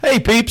Hey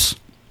peeps,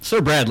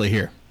 Sir Bradley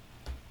here.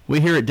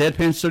 We here at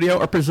Deadpan Studio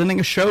are presenting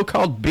a show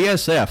called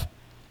BSF,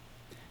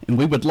 and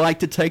we would like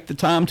to take the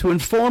time to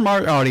inform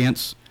our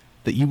audience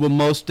that you will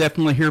most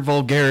definitely hear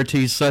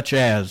vulgarities such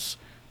as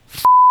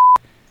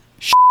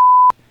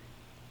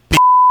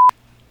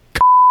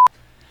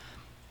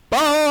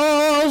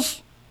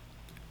balls,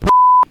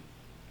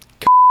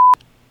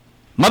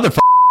 motherfucker,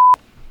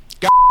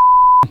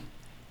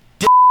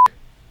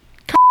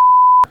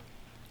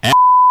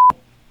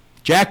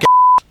 jackass,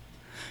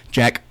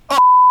 jack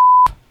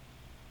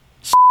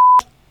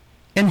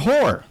and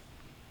whore,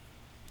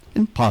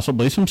 and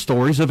possibly some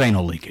stories of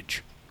anal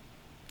leakage.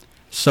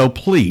 So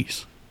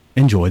please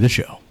enjoy the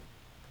show.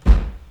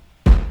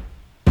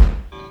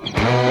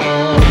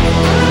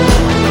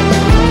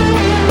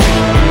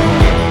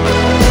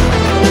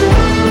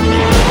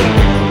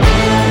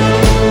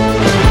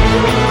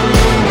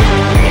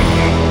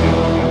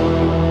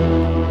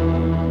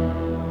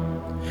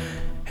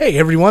 Hey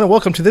everyone, and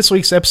welcome to this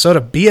week's episode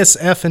of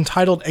BSF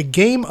entitled A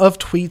Game of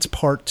Tweets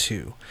Part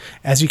 2.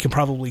 As you can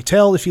probably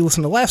tell if you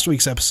listen to last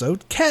week's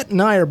episode, Kat and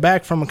I are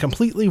back from a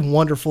completely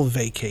wonderful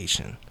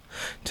vacation.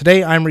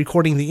 Today I'm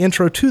recording the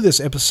intro to this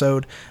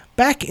episode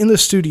back in the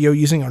studio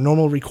using our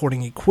normal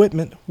recording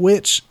equipment,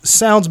 which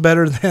sounds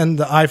better than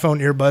the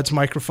iPhone earbuds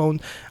microphone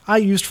I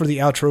used for the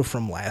outro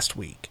from last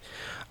week.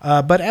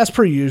 But as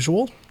per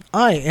usual,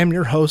 I am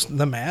your host,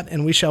 The Matt,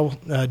 and we shall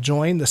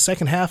join the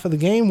second half of the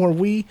game where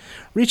we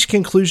reach a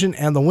conclusion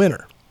and the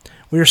winner.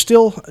 We are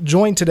still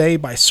joined today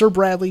by Sir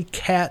Bradley,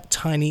 Kat,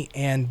 Tiny,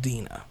 and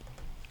Dena.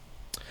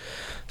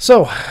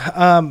 So,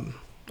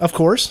 of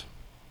course,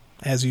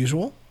 as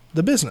usual,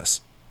 the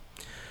business.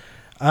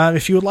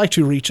 If you would like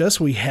to reach us,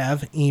 we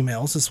have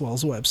emails as well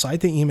as a website.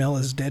 The email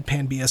is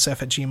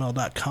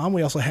deadpanbsf@gmail.com.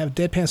 We also have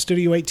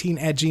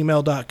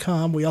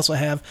deadpanstudio18@gmail.com. We also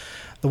have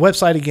the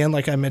website, again,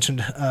 like I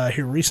mentioned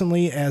here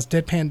recently, as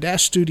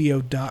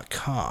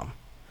deadpan-studio.com.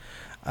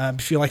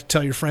 If you'd like to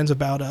tell your friends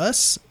about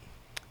us,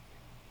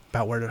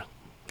 about where to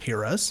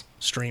hear us,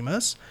 stream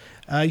us,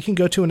 you can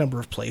go to a number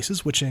of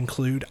places, which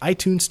include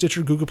iTunes,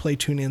 Stitcher, Google Play,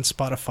 TuneIn,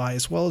 Spotify,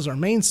 as well as our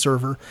main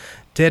server,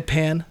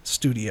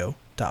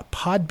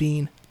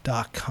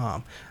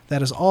 deadpanstudio.podbean.com.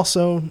 That is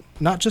also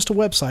not just a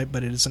website,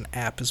 but it is an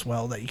app as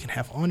well that you can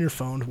have on your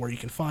phone where you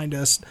can find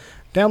us,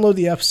 download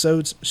the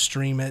episodes,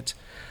 stream it,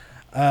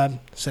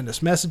 send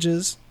us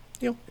messages,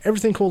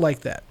 everything cool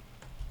like that.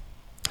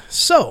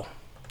 So,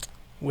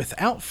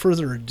 without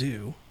further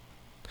ado,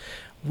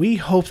 we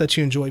hope that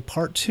you enjoy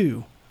part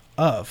 2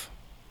 of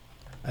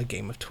A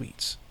Game of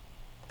Tweets.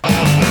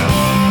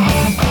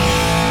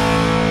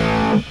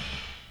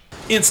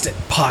 Instant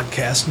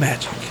podcast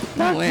magic.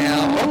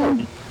 Wow.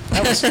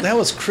 That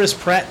was Chris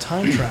Pratt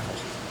time travel.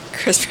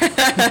 Chris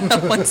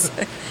Pratt. 1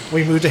 second.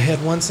 We moved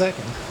ahead 1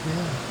 second.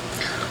 Yeah.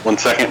 1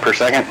 second per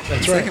second?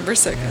 That's right. Second per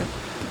second. Yeah.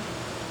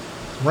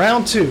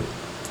 Round 2.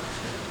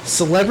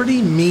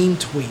 Celebrity mean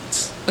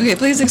tweets. Okay,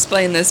 please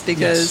explain this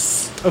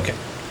because Okay.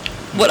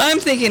 what I'm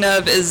thinking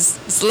of is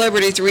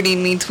celebrities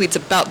reading mean tweets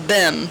about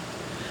them.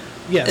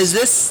 Yes. Is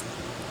this...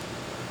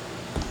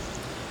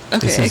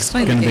 Okay, This is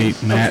explain going to the be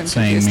game. Matt I'm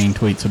saying confused. mean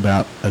tweets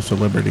about a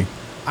celebrity.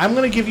 I'm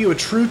going to give you a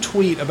true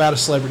tweet about a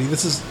celebrity.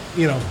 This is,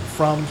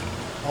 from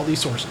all these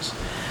sources.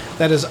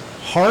 That is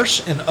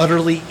harsh and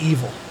utterly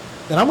evil.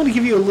 Then I'm going to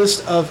give you a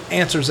list of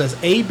answers as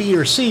A, B,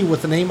 or C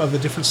with the name of the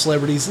different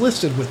celebrities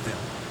listed with them.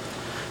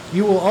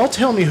 You will all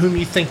tell me whom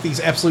you think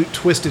these absolute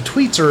twisted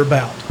tweets are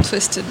about.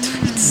 Twisted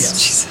tweets.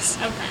 Yes. Jesus.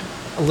 Okay.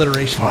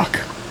 Alliteration. Fuck.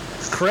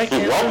 Correct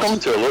answers. Welcome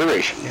to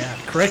alliteration. Yeah,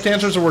 correct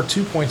answers are worth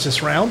 2 points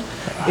this round.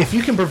 If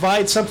you can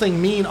provide something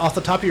mean off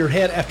the top of your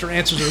head after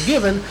answers are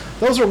given,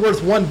 those are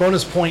worth 1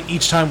 bonus point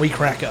each time we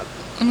crack up.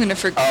 I'm going to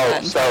forget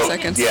that in 5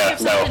 seconds. Yeah, If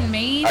something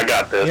mean- I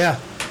got this. Yeah.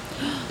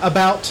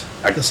 About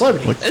the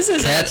celebrity. Look, This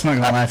is Kat's it. not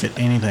going to laugh at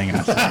anything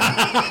I say.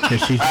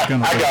 Because she's just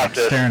going to I be got like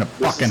this. staring a This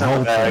fucking is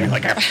hole not through me bad.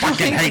 like, I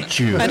fucking hate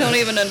you. I don't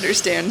even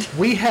understand.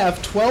 We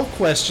have 12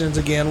 questions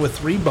again with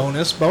 3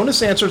 bonus.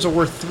 Bonus answers are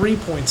worth 3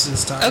 points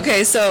this time.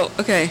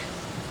 Okay.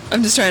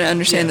 I'm just trying to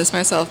understand this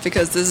myself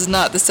because this is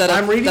not the setup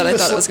I'm reading that I the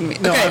thought it was going to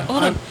be. no, Okay, I'm-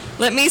 hold on.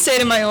 Let me say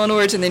it in my own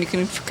words and then you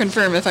can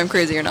confirm if I'm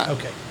crazy or not.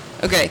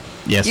 Okay.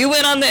 Yes. You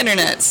went on the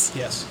internets.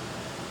 Yes.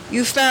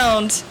 You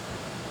found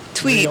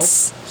Real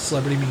tweets.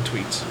 Celebrity mean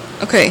tweets.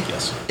 Okay.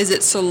 Yes. Is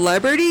it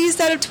celebrities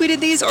that have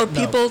tweeted these or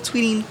people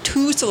tweeting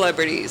to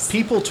celebrities?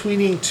 People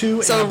tweeting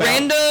to So and about.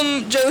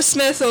 random Joe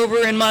Smith over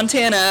in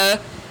Montana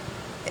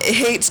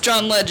hates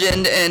John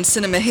Legend and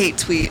sent him a hate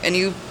tweet, and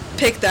you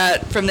pick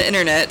that from the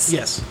internet.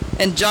 Yes.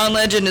 And John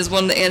Legend is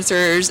one of the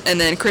answers, and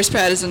then Chris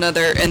Pratt is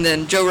another, and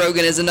then Joe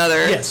Rogan is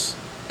another. Yes.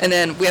 And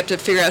then we have to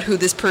figure out who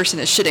this person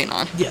is shitting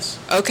on. Yes.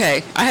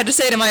 Okay. I had to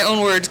say it in my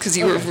own words because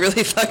you were Okay.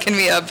 really fucking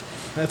me up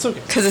That's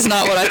okay. because it's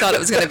not what I thought it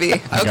was going to be.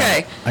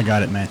 Okay. I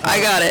got it, man. I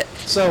got it.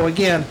 So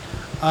again,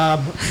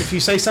 if you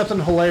say something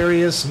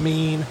hilarious,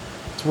 mean,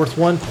 it's worth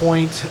 1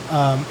 point.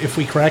 If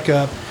we crack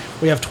up,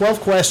 we have 12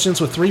 questions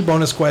with 3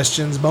 bonus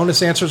questions.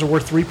 Bonus answers are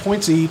worth 3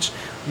 points each.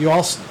 You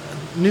all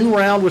new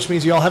round, which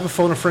means you all have a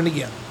phone a friend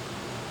again.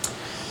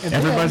 And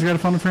Everybody's got a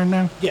phone a friend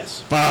now?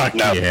 yes. Fuck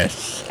No.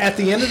 yes. At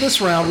the end of this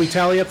round, we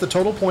tally up the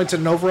total points,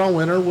 and an overall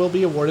winner will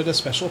be awarded a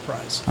special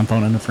prize. I'm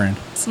phoning a friend.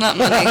 It's not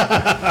money.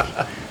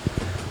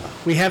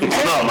 We have It's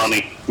not examples.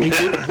 money. We It's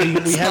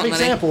have not money.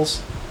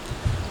 examples.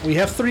 We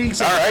have 3 All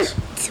examples.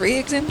 right. 3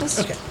 examples?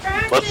 Okay.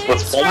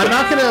 Let's I'm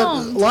not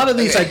gonna. A lot of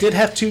these, Okay. I did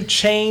have to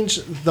change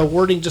the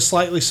wording just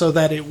slightly so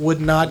that it would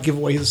not give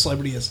away who the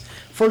celebrity is.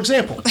 For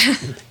example,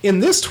 in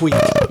this tweet,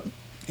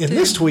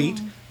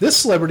 this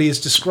celebrity is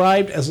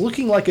described as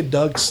looking like a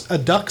duck's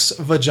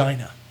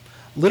vagina,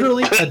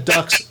 literally a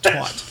duck's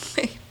twat.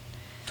 Wait.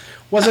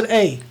 Was it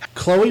A,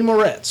 Chloe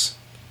Moretz,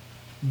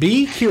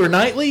 B, Keira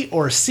Knightley,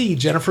 or C,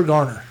 Jennifer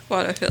Garner?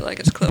 Why do I feel like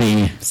it's Chloe?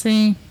 B.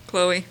 See,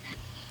 Chloe.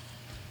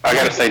 I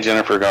gotta say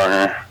Jennifer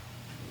Garner.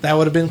 That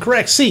would have been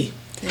correct. C.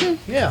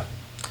 Yeah.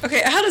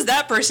 Okay, how does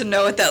that person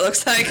know what that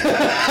looks like?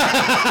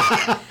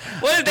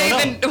 What have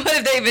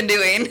they been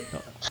doing?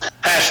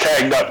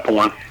 Hashtag duck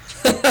porn.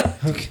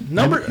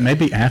 Number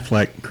Maybe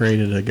Affleck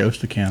created a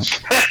ghost account.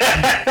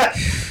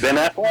 Ben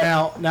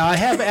Affleck? now I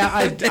have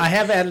added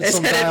It's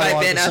some headed by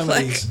dialogue Ben to some of Affleck.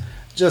 these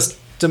just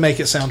to make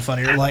it sound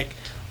funnier. Like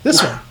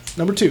this one,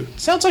 number 2.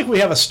 Sounds like we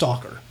have a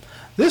stalker.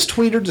 This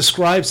tweeter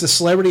describes the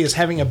celebrity as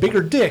having a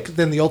bigger dick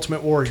than the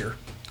Ultimate Warrior.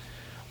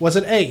 Was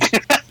it A?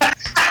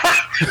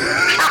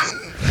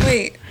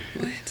 Wait,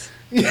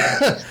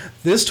 what?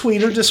 This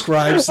tweeter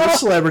describes the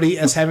celebrity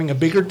as having a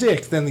bigger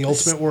dick than the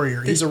Ultimate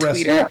Warrior. He's a This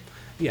wrestler. tweeter?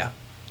 Yeah.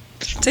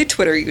 Say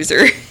Twitter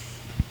user.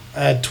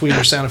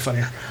 Tweeter sounded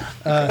funnier.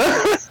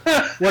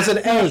 Was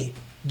it A,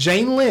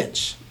 Jane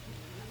Lynch,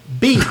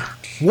 B,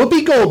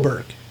 Whoopi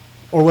Goldberg,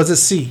 or was it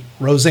C,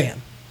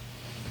 Roseanne?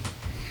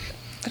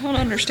 I don't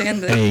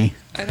understand the. A.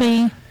 I don't,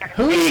 B.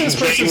 Who is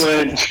this Jane person's?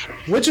 Lynch.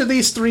 Which of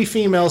these 3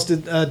 females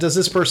does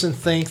this person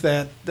think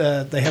that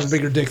they have a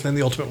bigger dick than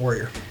the Ultimate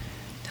Warrior?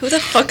 who the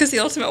fuck is the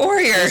Ultimate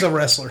Warrior? He's a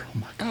wrestler.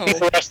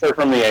 He's a wrestler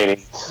from the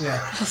 80s. Yeah,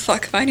 Oh,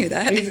 fuck if I knew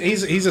that.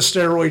 he's a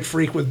steroid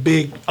freak with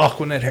big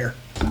Aquanet hair.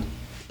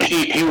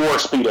 He wore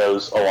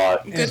Speedos a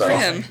lot. Good so. for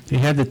him. He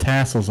had the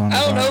tassels on.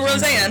 Oh his no, arms.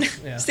 Roseanne.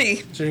 Yeah.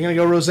 See, So you're gonna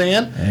go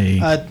Roseanne.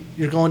 A.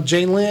 You're going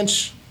Jane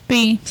Lynch.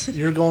 B.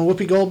 You're going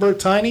Whoopi Goldberg.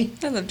 Tiny.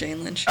 I love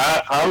Jane Lynch.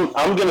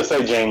 I'm gonna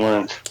say Jane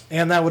Lynch.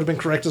 And that would have been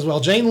correct as well.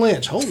 Jane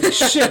Lynch. Holy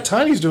shit,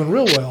 Tiny's doing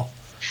real well.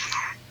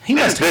 He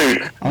must hate.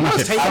 Dude, I don't know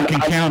if it fucking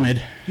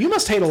counted. You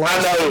must hate a lot of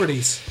I know.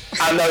 celebrities.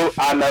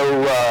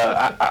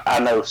 I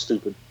know,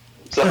 stupid.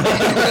 So,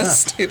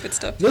 Stupid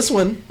stuff. This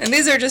one, And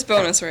these are just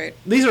bonus, right?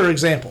 these are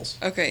examples.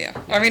 Okay, yeah.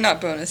 I mean, not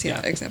bonus,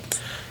 yeah, examples.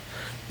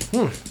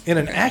 In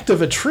an act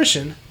of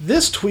attrition,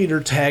 this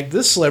tweeter tagged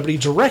this celebrity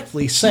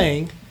directly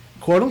saying,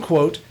 quote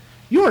unquote,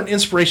 "You are an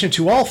inspiration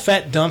to all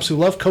fat dumps who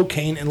love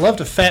cocaine and love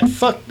to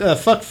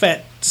fuck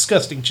fat,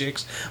 disgusting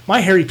chicks.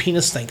 My hairy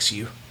penis thanks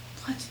you."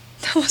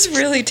 That was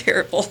really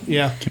terrible.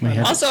 Yeah. Can we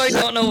have Also, I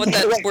don't know what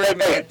that word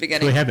meant at the Can we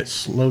beginning. have it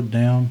slowed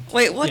down?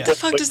 Wait, what Yeah. the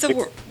fuck does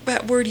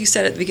that word you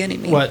said at the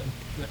beginning mean? What?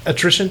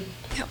 Attrition?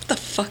 Yeah, what the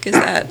fuck is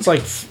that? It's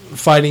like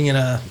fighting in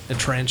a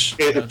trench.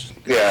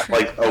 yeah,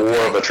 like a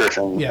war of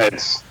attrition. Yeah.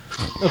 It's.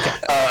 Okay.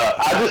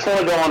 I just want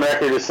to go on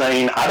record as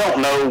saying I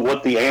don't know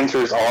what the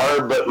answers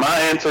are, but my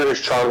answer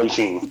is Charlie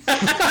Sheen.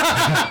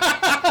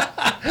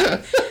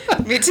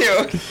 Me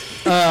too.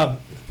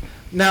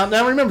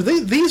 Now remember,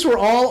 these were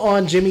all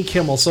on Jimmy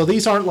Kimmel, so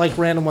these aren't like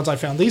random ones I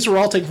found. These were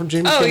all taken from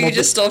Jimmy Oh, Kimmel. you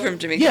just stole from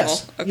Jimmy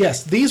Yes, Kimmel. Okay.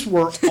 yes. These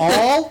were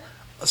all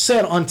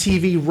said on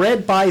TV,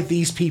 read by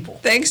these people.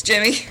 Thanks,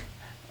 Jimmy.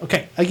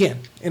 Okay, again,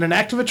 in an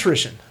act of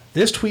attrition,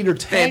 this tweeter Babe,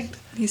 tagged...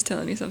 he's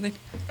telling you something.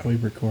 Are we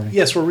recording?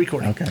 Yes, we're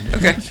recording. Okay.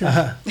 Okay.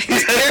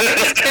 He's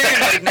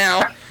paranoid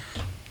now.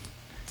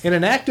 In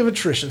an act of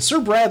attrition, Sir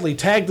Bradley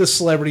tagged this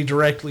celebrity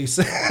directly,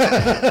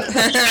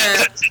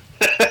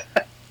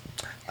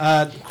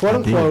 quote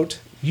unquote,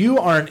 "You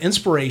are an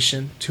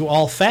inspiration to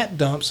all fat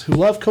dumps who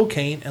love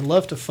cocaine and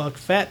love to fuck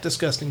fat,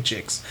 disgusting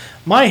chicks.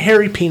 My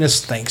hairy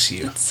penis thanks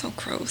you." That's so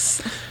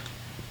gross.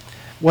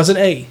 Was it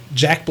A,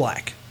 Jack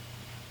Black,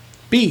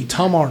 B,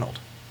 Tom Arnold,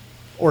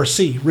 or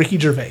C, Ricky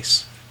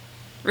Gervais?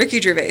 Ricky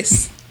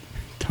Gervais.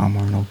 Tom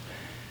Arnold.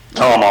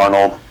 Tom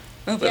Arnold.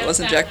 Oh, but it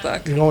wasn't Jack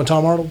Black. You're going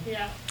Tom Arnold?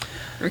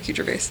 Ricky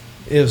Gervais.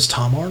 It was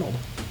Tom Arnold.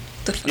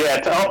 The fuck? Yeah,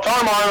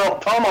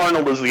 Tom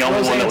Arnold was the only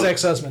one that Roseanne's was.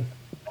 ex-husband.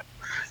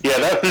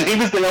 Yeah, he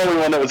was the only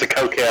one that was a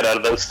cokehead out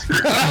of those two.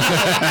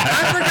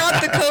 I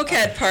forgot the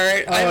cokehead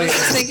part. I was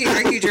just thinking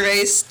Ricky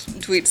Gervais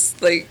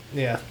tweets like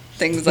Yeah.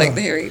 things like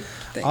the hairy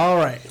thing. All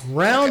right,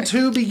 round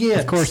 2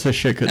 begins. Of course, this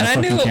shit couldn't And I have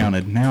knew fucking it-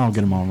 counted. Now I'll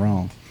get them all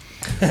wrong.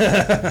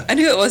 I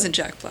knew it wasn't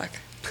Jack Black.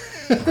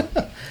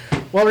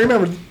 Well,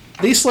 remember,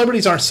 these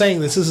celebrities aren't saying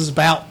this. This is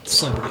about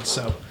celebrities,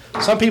 so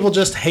some people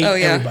just hate Oh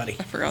yeah, everybody.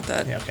 I forgot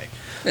that. Yeah, okay.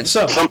 And-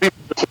 So, Some people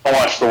just want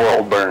to watch the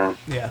world burn.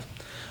 yeah.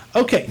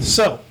 Okay,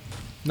 so,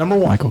 number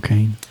 1. Michael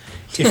Caine.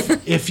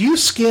 If you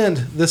skinned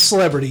this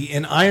celebrity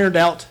and ironed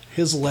out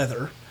his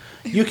leather,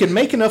 you can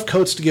make enough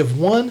coats to give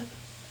one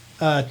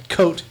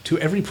coat to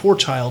every poor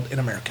child in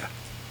America.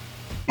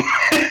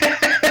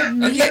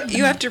 Okay,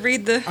 you have to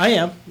read the. I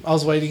am. I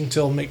was waiting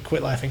until Mick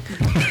quit laughing.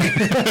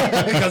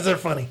 Because they're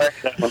funny.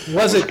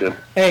 Was it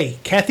A,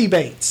 Kathy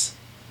Bates,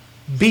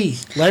 B,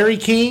 Larry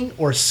King,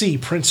 or C,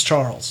 Prince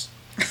Charles?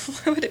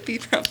 Why would it be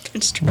from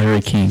Prince Charles?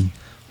 Larry King.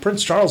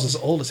 Prince Charles is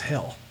old as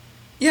hell.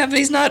 Yeah, but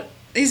he's not.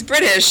 He's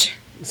British.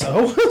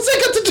 So, what's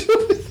that got to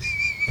do with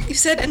it? You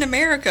said in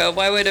America.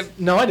 Why would have?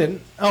 No, I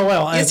didn't. Oh,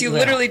 well. Yes, you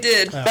literally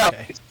did.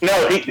 Okay.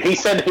 No, he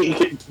said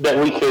that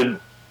we could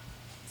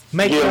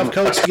Make enough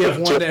coats to give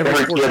one to every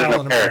fourth kid in child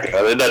in America.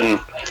 America.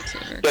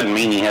 It doesn't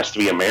mean he has to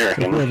be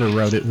American. Whoever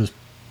wrote it was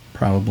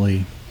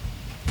probably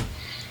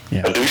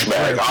A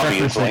douchebag,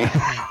 obviously.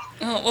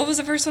 Oh, what was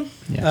the first one?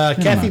 Yeah.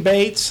 Kathy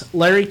Bates,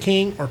 Larry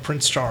King, or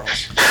Prince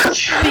Charles?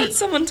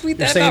 Someone tweet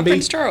that saying about B?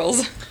 Prince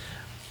Charles.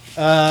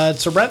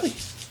 Sir Bradley?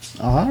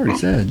 Oh, I already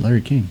said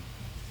Larry King.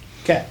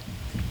 Kat.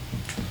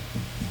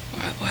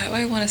 Why do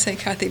I want to say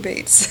Kathy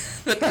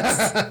Bates?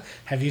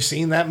 Have you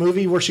seen that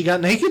movie where she got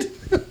naked?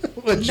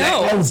 With Jack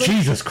No. Oh,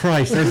 Jesus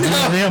Christ. There's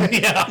one of them.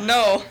 Yeah.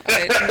 No.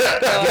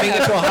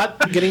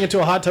 Getting into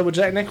a hot tub with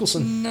Jack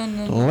Nicholson. No.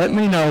 Let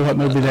me know what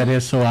movie that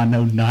is so I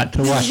know not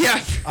to watch.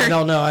 Yeah. I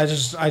don't know.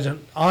 I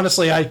don't.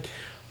 Honestly,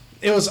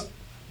 it was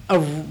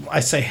I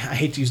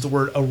hate to use the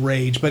word a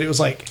rage, but it was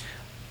like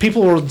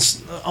people were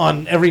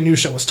on every news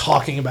show was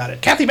talking about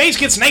it. Kathy Bates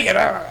gets naked.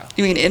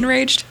 You mean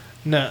enraged?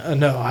 No,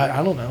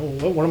 I don't know.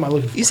 What am I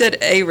looking for? You said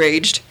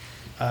A-raged.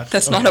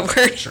 That's not a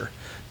word. Sure.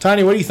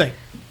 Tiny, what do you think?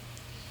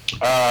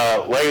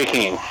 Larry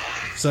King.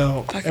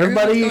 So Fuck,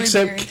 everybody everyone's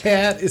except going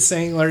Larry Kat is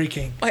saying Larry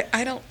King.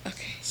 I don't.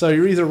 Okay. So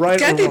you're either right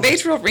or Kathy wrong.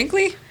 Bates real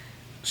wrinkly?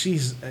 You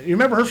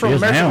remember her from She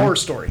is American now. Horror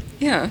Story?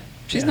 Yeah.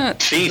 She's Yeah.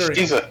 not. She's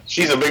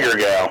a bigger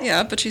gal.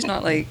 Yeah, but she's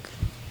not like.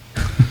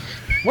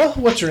 Well,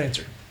 what's your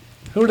answer?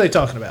 Who are they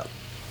talking about?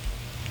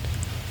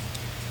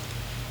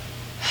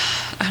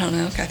 I don't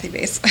know, Kathy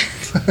Bates.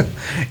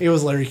 It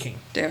was Larry King.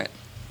 Damn it.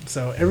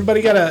 So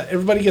everybody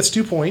gets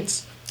 2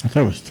 points I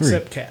thought it was 3.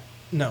 except Kat.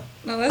 No.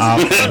 No,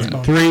 that's.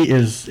 bonus. 3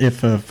 is if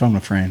phone a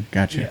friend.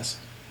 Gotcha. Yes.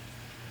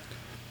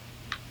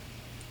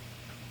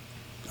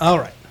 All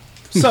right.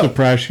 I'm So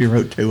surprised she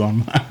wrote 2 on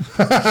mine.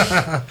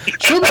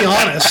 she'll be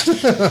honest.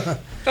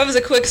 If I was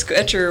a quick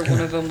sketcher, one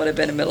of them would have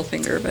been a middle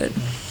finger, but.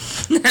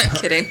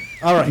 Kidding.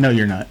 All right. No,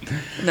 you're not.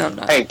 No, I'm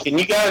not. Hey, can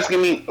you guys give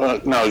me?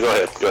 No, go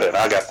ahead. Go ahead.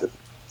 I got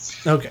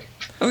this. Okay.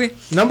 Okay.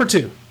 Number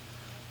 2.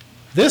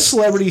 This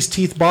celebrity's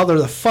teeth bother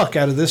the fuck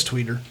out of this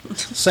tweeter,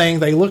 saying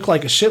they look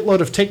like a shitload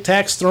of Tic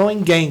Tacs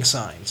throwing gang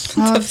signs.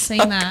 I've seen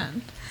that.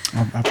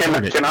 I've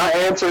heard it. Can I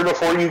answer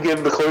before you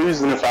give the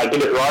clues? And if I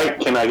get it right,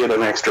 can I get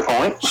an extra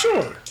point?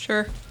 Sure.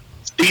 Sure.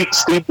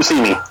 Steve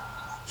Buscemi.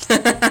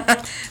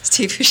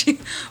 Steve Buscemi.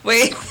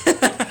 Wait.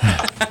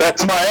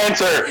 That's my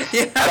answer.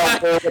 Yeah. I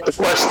don't know what the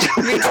question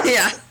is.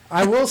 Yeah.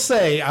 I will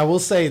say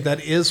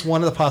that is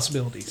one of the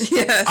possibilities.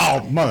 Yes.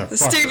 Oh, motherfucker.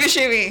 Steve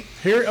Buscemi.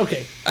 Here,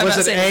 okay. I'm Was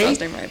not it saying his A? last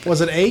name right, but-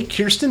 Was it A?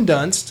 Kirsten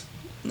Dunst?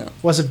 No.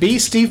 Was it B?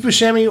 Steve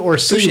Buscemi or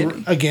C?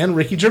 Buscemi. Again,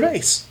 Ricky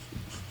Gervais.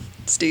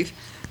 Steve.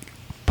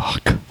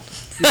 Fuck.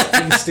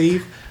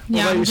 Steve. What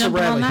Yeah, about I'm you, Sir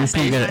jumping on Bradley? that. He's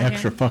going to get an Right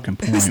extra here. fucking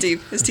point.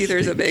 Steve. His teeth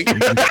are so big.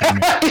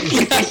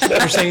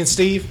 You're saying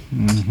Steve?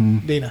 Mm-hmm.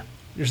 Dena.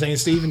 You're saying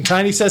Steve, and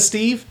Tiny says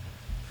Steve.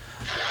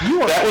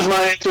 That was my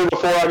answer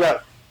before I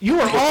got. You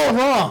are all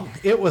wrong.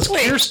 It was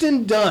Wait.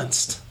 Kirsten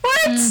Dunst.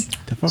 What?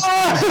 The fuck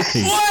is his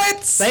teeth?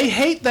 What? They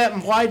hate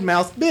that wide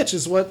mouth bitch.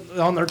 Is what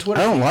on their I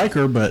Twitter. don't like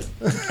her, but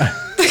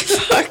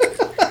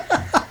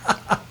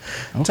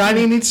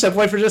Tiny, you need to step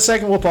away for just a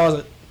second. We'll pause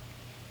it.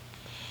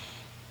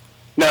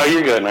 No,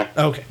 you're good, man.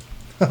 Okay.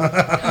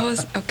 I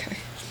was okay.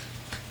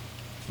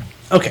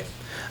 Okay.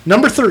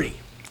 Number 3.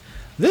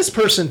 This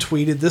person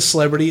tweeted this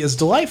celebrity is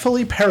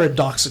delightfully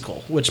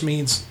paradoxical, which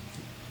means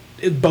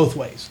it both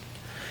ways.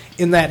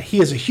 In that he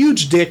is a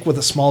huge dick with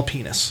a small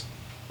penis.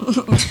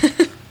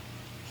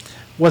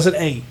 Was it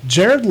A,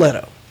 Jared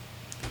Leto,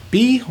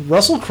 B,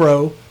 Russell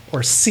Crowe,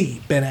 or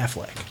C, Ben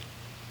Affleck?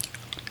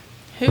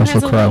 Who Russell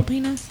has a Crowe. little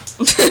penis?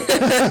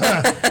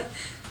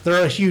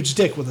 They're a huge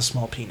dick with a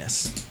small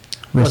penis.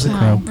 Russell it-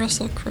 Crowe.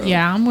 Russell Crowe.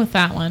 Yeah, I'm with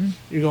that one.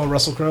 You're going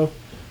Russell Crowe?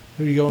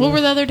 Who are you going What were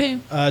with? the other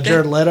two?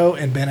 Jared Leto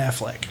and Ben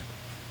Affleck.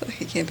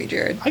 He can't be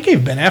Jared. I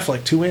gave Ben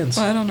Affleck 2 wins.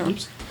 Well, I don't know.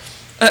 Oops.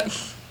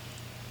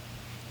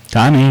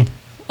 Tiny.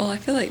 Well, I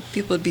feel like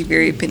people would be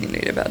very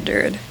opinionated about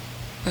Jared.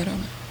 I don't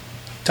know.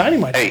 Tiny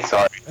might. Hey,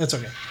 sorry. That's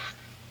okay.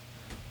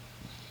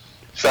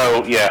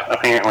 So, yeah,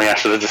 apparently I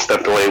should have just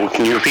stepped away.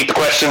 Can you repeat the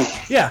question?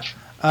 Yeah.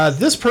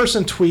 This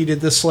person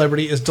tweeted this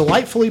celebrity is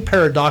delightfully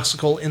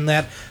paradoxical in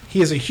that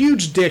he is a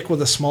huge dick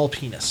with a small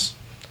penis.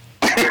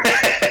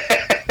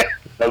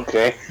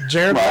 Okay.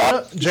 Jared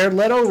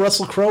Leto,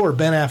 Russell Crowe, or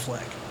Ben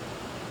Affleck?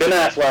 Ben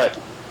Affleck.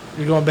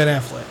 You're going Ben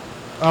Affleck.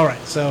 All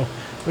right, so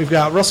we've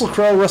got Russell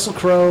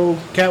Crowe.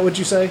 Kat, what'd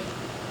you say?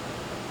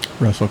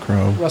 Russell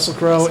Crowe. Russell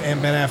Crowe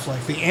and Ben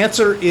Affleck. The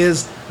answer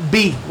is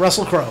B,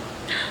 Russell Crowe.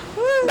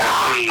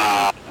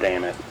 Ah,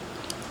 damn it.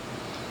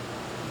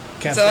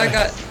 Kat's So I right.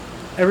 got.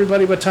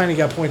 Everybody but Tiny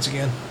got points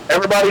again.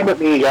 Everybody but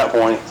me got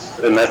points,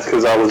 and that's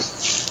because I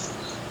was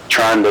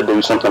trying to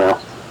do something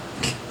else.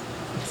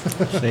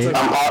 See?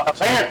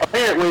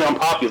 Apparently I'm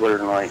popular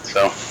tonight,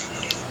 so.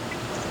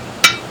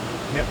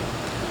 Yep.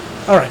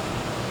 All right.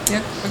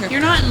 Yeah. Okay.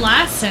 You're not in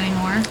last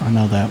anymore. I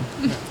know that.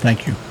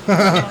 Thank you.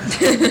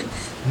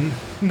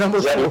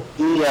 Number Does 4.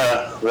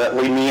 that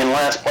leave me in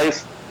last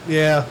place?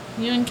 Yeah.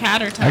 You and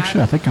Kat are tied.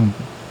 Actually, I think I'm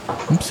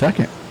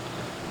second.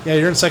 Yeah,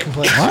 you're in second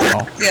place.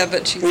 Wow. Yeah,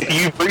 but she's.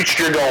 You've reached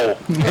your goal.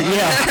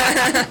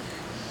 Yeah.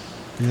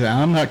 Yeah,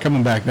 I'm not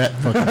coming back. That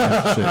fucking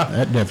deficit.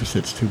 That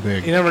deficit's too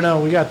big. You never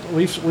know. We've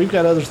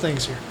got other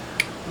things here.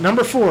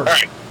 Number 4.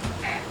 Right.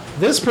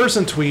 This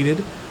person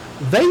tweeted,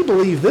 they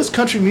believe this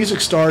country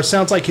music star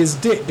sounds like his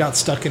dick got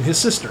stuck in his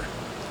sister.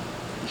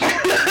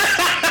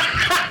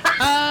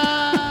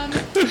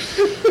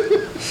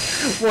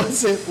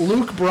 Was it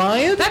Luke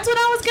Bryan? That's what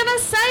I was gonna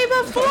say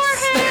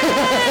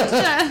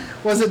beforehand.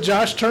 Was it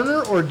Josh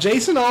Turner or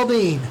Jason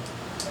Aldean?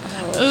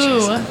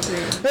 Ooh.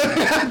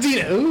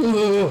 Dena,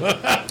 ooh.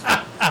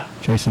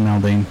 Jason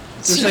Aldean.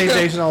 You're saying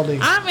Jason Aldean.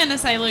 I'm gonna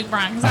say Luke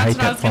Bryan because I that's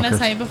hate what I was that gonna fucker.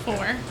 say before.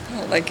 I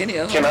don't like any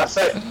of Can them.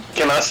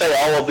 I say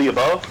all of the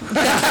above?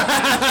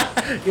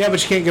 Yeah,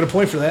 but you can't get a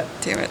point for that.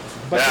 Damn it.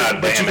 But,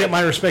 God but you damn get it.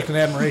 my respect and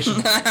admiration.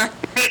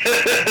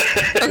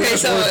 Okay,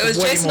 so it was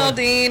Way Jason more.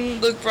 Aldean,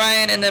 Luke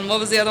Bryan, and then what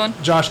was the other one?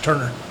 Josh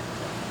Turner.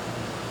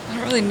 I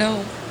don't really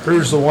know.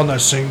 Here's the one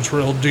that sings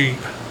real deep.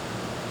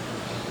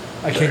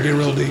 I can't get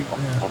real deep.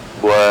 Yeah.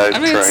 Blood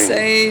I'm gonna train.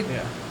 say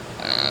Yeah.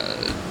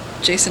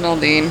 Jason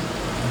Aldean.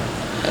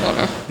 I don't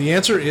know. The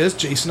answer is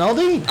Jason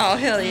Aldean. Oh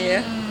hell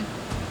yeah!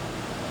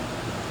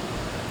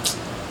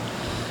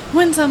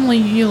 Win some,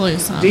 you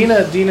lose some.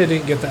 Dena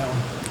didn't get that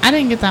one. I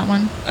didn't get that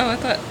one. Oh, I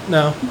thought.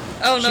 No.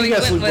 Oh no, She you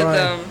got went Luke with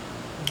Bryan.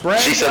 Brad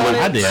She said got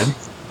Luke- it.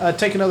 I did.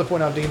 Take another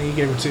point out, Dena. You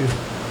gave her 2.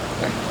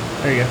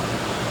 There you go.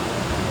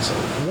 So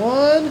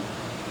 1,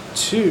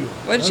 2.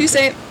 What did you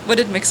say? What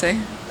did Mick say?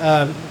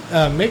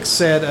 Mick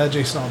said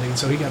Jason Aldean,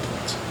 so he got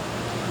points.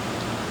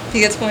 He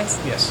gets points.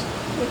 Yes.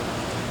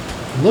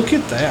 Look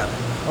at that.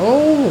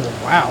 Oh,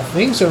 wow.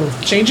 Things are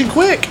changing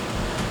quick.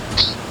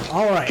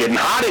 All right. Getting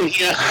hot in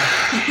here.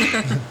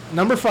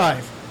 Number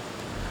 5.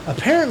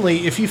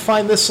 Apparently, if you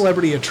find this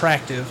celebrity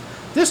attractive,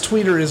 this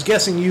tweeter is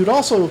guessing you'd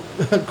also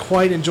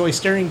quite enjoy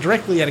staring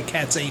directly at a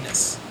cat's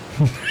anus.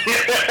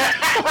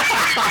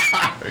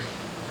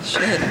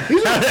 Shit.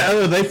 How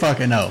do they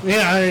fucking know?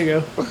 Yeah, there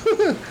you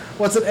go.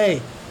 Was it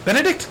A,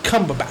 Benedict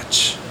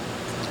Cumberbatch?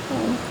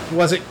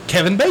 Was it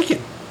Kevin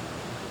Bacon?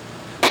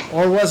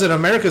 Or was it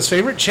America's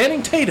favorite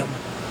Channing Tatum?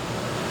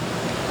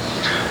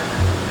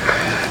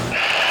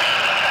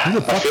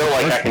 I feel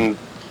like I can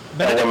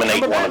Benedict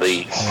eliminate one of Cumberbatch?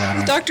 these.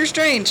 Yeah, Doctor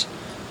Strange.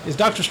 Is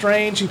Doctor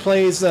Strange? He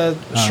plays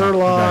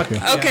Sherlock. gotcha.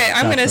 Yeah. Okay,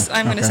 I'm Gotcha.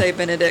 gonna Okay. say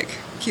Benedict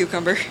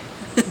Cucumber.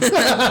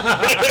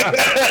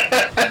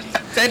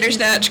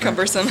 Bandersnatch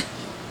cumbersome.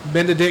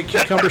 Benedict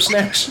Cucumber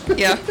Snatch.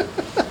 Yeah.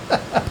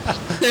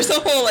 There's a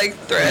whole like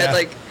thread Yeah.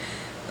 like.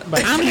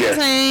 But I'm Yeah. gonna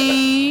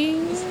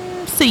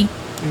say C.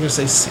 you're going to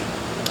say C.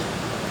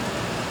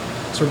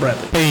 Sir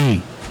Bradley.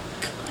 B.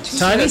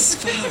 Tiny? Jesus,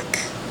 fuck.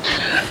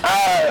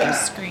 I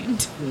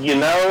screamed. You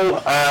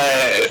know,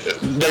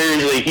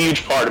 there's a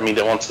huge part of me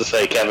that wants to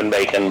say Kevin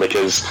Bacon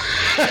because,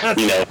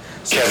 you know,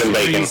 Kevin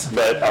Bacon. reason.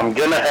 But I'm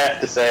going to have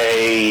to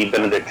say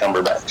Benedict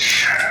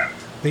Cumberbatch.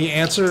 The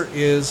answer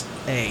is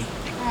A.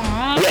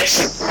 Aw.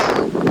 Yes.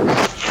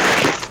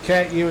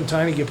 Kat, you and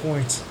Tiny get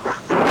points.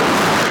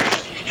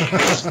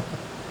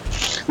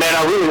 Man,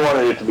 I really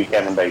wanted it to be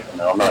Kevin Bacon,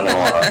 though. I'm not going to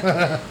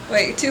lie.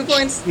 Wait, 2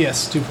 points?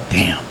 Yes, 2 points.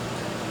 Damn.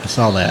 I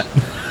saw that.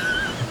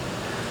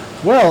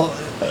 Well,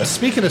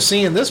 speaking of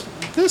seeing, this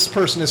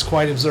person is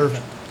quite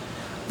observant.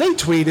 They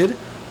tweeted,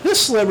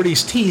 this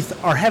celebrity's teeth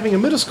are having a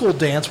middle school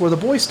dance where the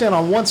boys stand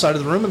on one side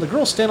of the room and the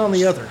girls stand on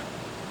the other.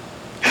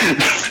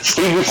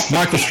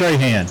 Michael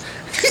Strahan.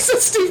 He said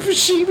Steve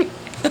Buscemi.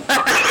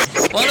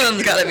 One of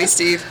them's gotta be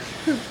Steve.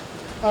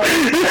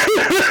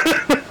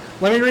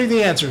 Let me read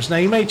the answers. Now,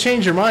 you may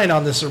change your mind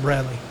on this, Sir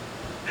Bradley.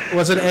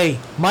 Was it A,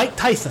 Mike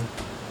Tyson?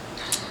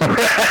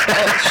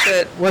 Oh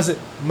shit. Was it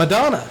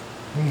Madonna?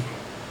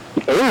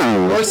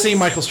 Ooh. Or C,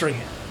 Michael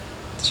Strahan?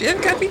 Does she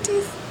have crappy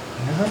teeth?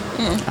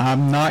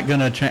 I'm not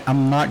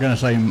gonna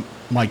say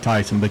Mike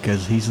Tyson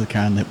because he's the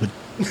kind that would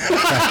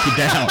track you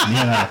down. You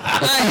know.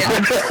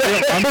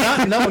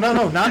 Ah,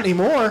 yeah. Not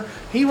anymore.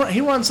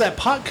 He runs that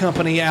pot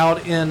company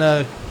out in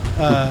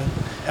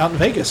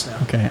Vegas now.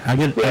 Okay, I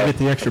get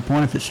the extra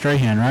point if it's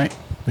Strahan, right?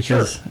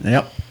 Because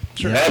yep.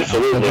 Sure. Yep.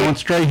 Absolutely. I'm going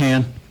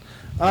Strahan.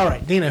 All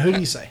right, Dena, who do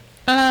you say?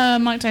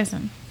 Mike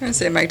Tyson. I'm gonna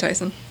say Mike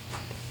Tyson.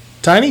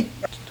 Tiny?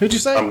 Who'd you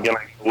say? I'm gonna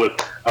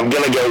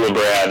go with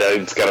Brad.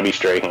 It's got to be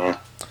Strahan.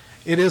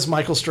 It is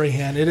Michael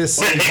Strahan. It is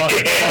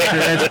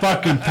That's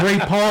fucking 3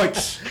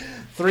 points.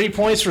 3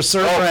 points for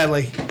Sir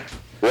Bradley.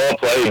 Well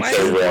played, Why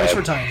Sir is it Points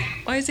for Brad. Tiny.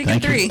 Why is he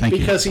Thank get you. 3? Thank you.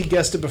 Because he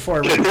guessed it before I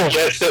read it.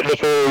 Guessed it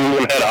before we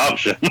even had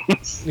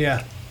options.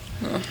 Yeah.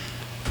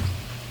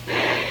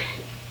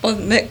 Well,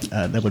 Mick.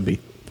 That would be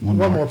One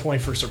more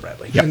point for Sir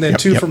Bradley. Yep, and then yep,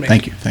 2 yep. for me.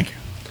 Thank you.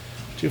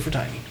 2 for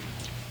Tiny.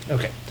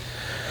 Okay.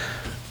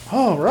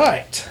 All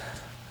right.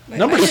 Wait,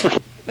 Number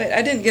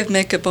I didn't give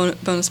Mick a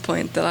bonus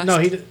point the last. No,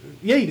 he did.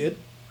 Yeah, he did.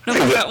 No, we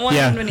got one.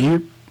 Yeah, when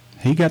he-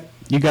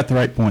 you got the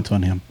right points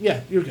on him.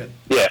 Yeah, you're good.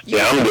 Yeah,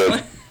 I'm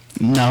good.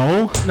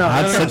 No,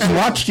 I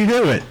watched you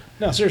do it.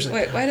 No, seriously.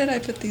 Wait, why did I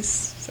put these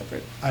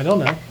separate? I don't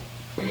know.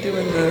 I'm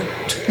doing the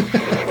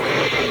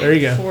There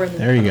you go. 4 and the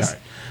There you go.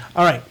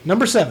 All right,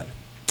 number 7.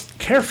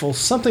 Careful,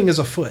 something is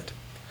afoot.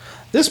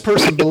 This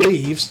person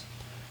believes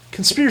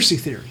conspiracy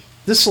theory.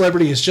 This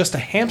celebrity is just a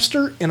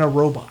hamster in a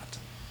robot.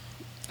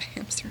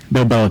 hamster.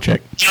 Bill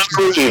Belichick.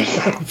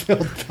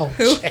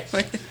 Who?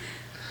 Wait.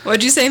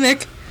 What'd you say,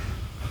 Mick?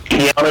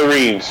 Keanu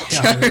Reeves.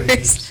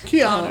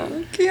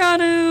 Keanu.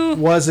 Keanu.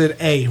 Was it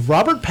A,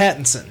 Robert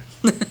Pattinson,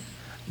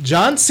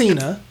 John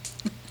Cena,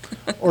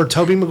 or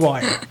Tobey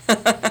Maguire? Why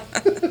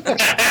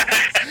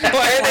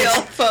are they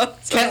all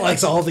folks? Cat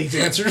likes all these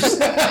answers.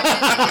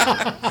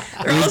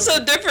 They're all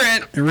so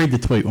different. Read the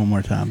tweet one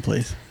more time,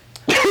 please.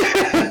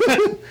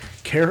 The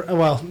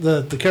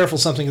careful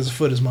something is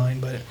afoot is mine,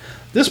 but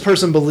this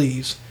person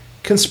believes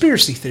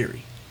conspiracy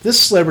theory. This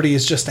celebrity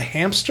is just a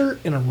hamster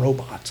in a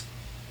robot.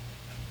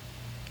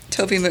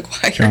 Tobey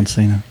Maguire. John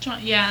Cena.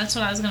 Yeah, that's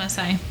what I was going to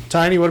say.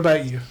 Tiny, what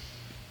about you?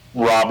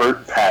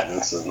 Robert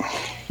Pattinson.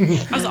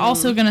 I was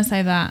also going to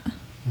say that.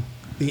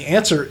 The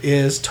answer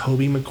is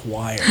Tobey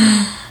Maguire.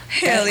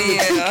 Hell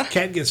yeah.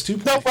 Cat gets 2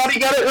 points. Nobody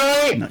got it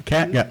right. No,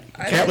 Cat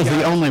was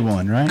the only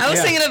one, right? I was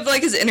Yeah. thinking of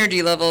like his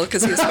energy level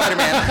because he was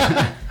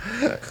Spider-Man.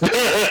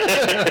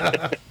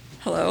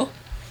 Hello?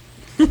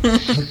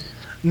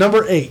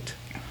 Number 8.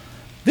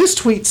 This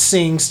tweet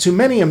sings to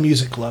many a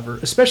music lover,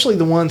 especially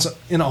the ones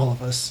in All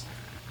of Us,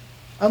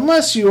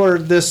 unless you are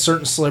this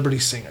certain celebrity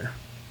singer.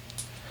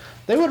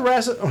 They would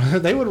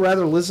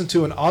rather listen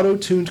to an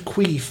auto-tuned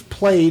queef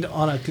played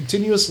on a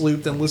continuous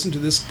loop than listen to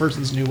this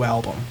person's new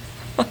album.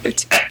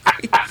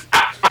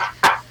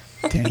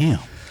 Damn.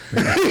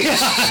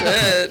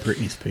 Shit.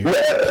 Britney Spears.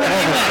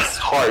 That's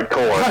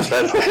hardcore.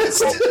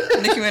 That's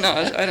hardcore. Nicki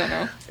Minaj. I don't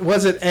know.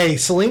 Was it A,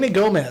 Selena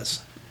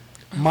Gomez,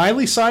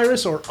 Miley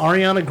Cyrus, or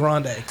Ariana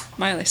Grande?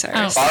 Miley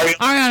Cyrus. Oh,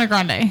 Ariana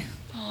Grande.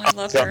 Oh, I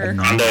love her.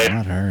 No,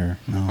 not her.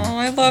 No. Oh,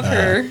 I love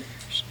her.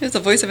 She has the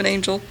voice of an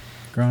angel.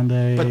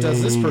 Grande. But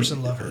does this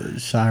person love her?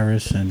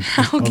 Cyrus and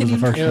How what can was the you-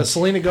 first one?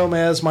 Selena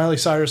Gomez, Miley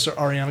Cyrus, or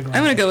Ariana Grande?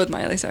 I'm going to go with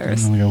Miley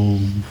Cyrus. I'm gonna go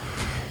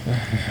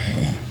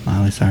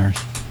Miley Cyrus.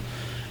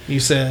 You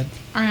said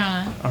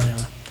Ariana.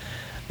 Ariana.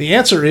 The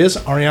answer is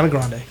Ariana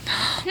Grande.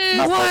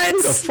 What?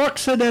 Who the fuck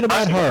said that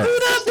about her? Who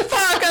the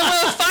fuck? I'm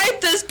going to fight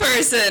this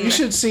person. You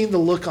should have seen the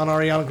look on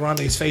Ariana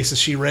Grande's face as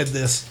she read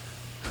this.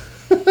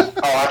 Oh,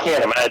 I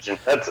can't imagine.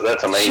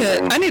 That's amazing.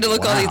 Shit. I need to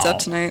look all these Wow. up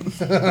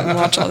tonight and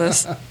watch all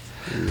this.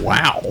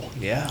 Wow.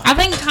 Yeah, I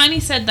think Tiny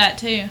said that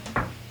too.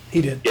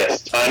 he did.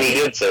 Yes, Tiny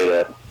did say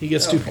that. He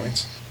gets 2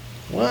 points.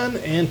 1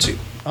 and 2.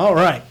 All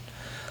right.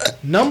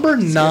 Number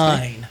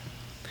 9.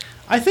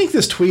 I think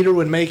this tweeter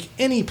would make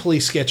any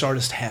police sketch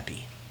artist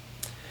happy.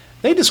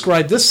 They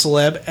described this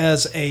celeb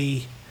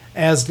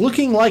as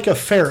looking like a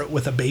ferret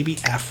with a baby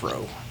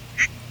afro.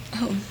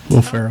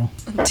 Will Ferrell.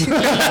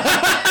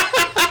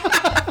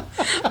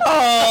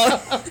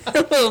 Oh,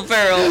 Will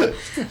Ferrell.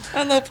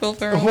 I love Will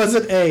Ferrell. Was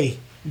it A,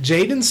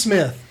 Jaden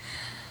Smith,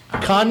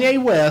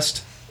 Kanye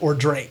West, or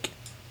Drake?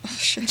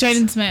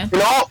 Jaden Smith.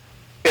 In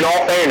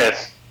all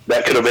fairness,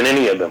 that could have been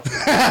any of them.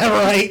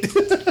 Right.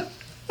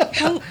 But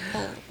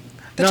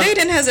No.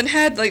 Jaden hasn't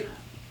had like.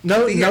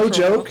 No Be here for a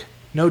joke.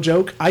 No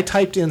joke. I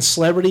typed in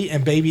celebrity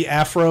and baby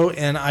afro,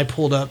 and I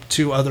pulled up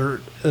 2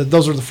 other.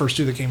 Those are the first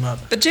 2 that came up.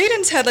 But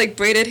Jaden's had like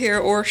braided hair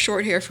or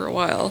short hair for a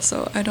while,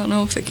 so I don't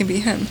know if it can be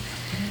him.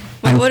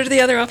 Wait, what are the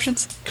other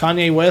options?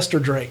 Kanye West or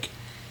Drake?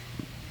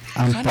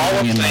 I'm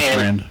calling in my saying-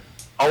 friend.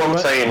 All I'm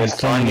saying is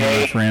Telling you my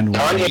Kanye. friend was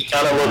Kanye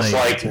kind of looks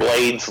like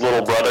Blade's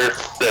little brother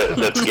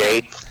that's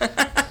gay.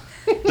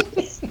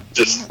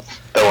 Just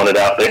throwing it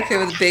out there. Okay,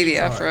 with baby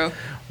afro.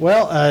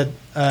 Well,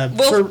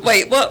 Well,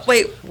 wait, what?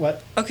 Wait,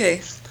 what?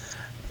 okay.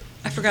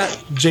 I forgot.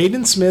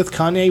 Jaden Smith,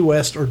 Kanye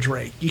West, or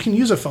Drake? You can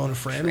use a phone a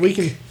friend. We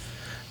can.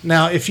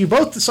 Now, if you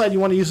both decide you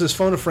want to use this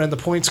phone a friend, the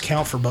points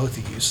count for both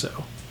of you.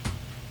 So,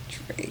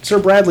 Drake. Sir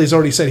Bradley's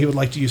already said he would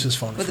like to use his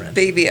phone a With a friend.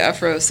 baby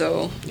afro,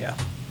 so. Yeah.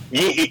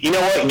 You know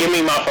what? Give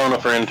me my phone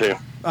a friend too.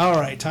 All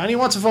right. Tiny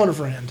wants a phone a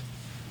friend.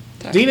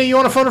 Tiny. Dena, you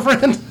want a phone a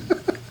friend?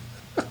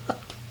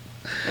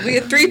 We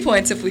get 3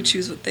 points if we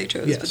choose what they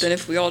chose, Yes. but then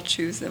if we all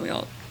choose, then we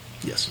all.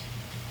 Yes.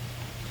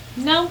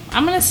 No,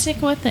 I'm going to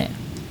stick with it.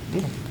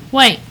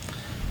 Wait.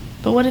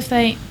 But what if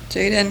they...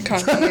 Jaden,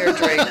 Kanye, or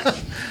Drake?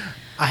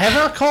 I have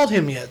not called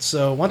him yet,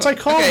 so once I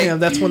call Okay. him,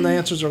 that's when the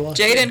answers are locked.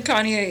 Jaden,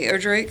 Kanye, or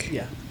Drake?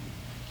 Yeah.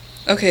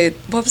 Okay,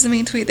 what was the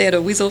main tweet? They had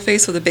a weasel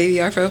face with a baby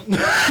afro. What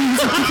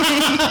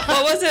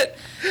was it?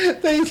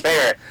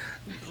 Ferret.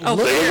 Oh,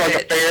 They look like a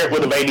ferret. ferret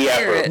with a baby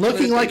afro. Ferret.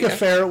 Looking With a like a baby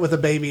ferret with a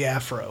baby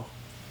afro.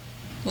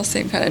 Well,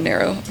 same kind of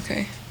narrow.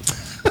 Okay.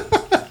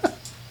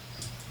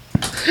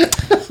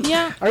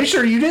 Yeah. Are you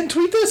sure you didn't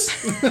tweet this?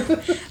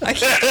 I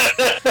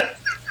can't.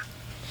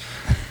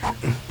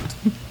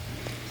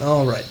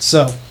 All right.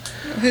 So,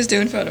 Who's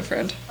doing phone a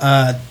friend?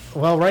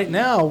 well, right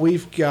now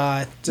we've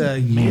got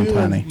Me and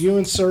Tiny. you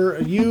and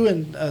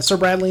Sir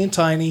Bradley and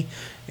Tiny,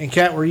 and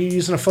Kat. Were you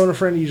using a phone a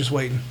friend? Or are you just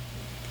waiting?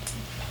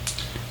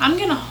 I'm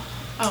gonna.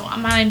 Oh,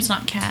 my name's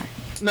not Kat.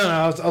 No,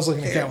 I was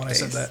looking at Kat when I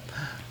said that.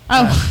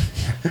 Oh.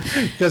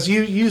 Because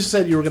you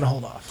said you were going to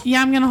hold off.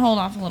 Yeah, I'm gonna hold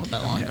off a little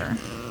bit longer.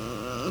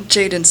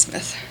 Jaden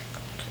Smith.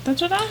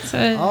 That's what I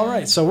said. All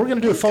right, so we're going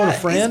to do a phone a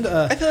friend.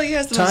 I feel like he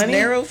has the most Tiny,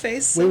 narrow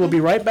face. We will be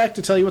right back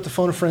to tell you what the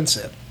phone a friend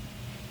said.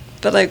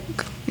 But like,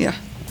 yeah.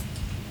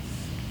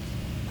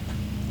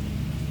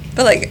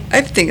 But like,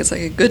 I think it's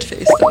like a good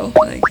face though.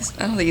 Like,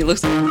 I don't think he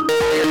looks.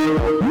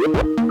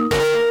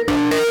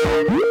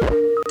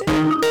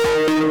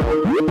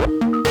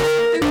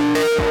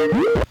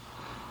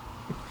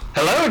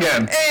 Hello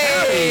again.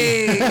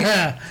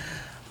 Hey.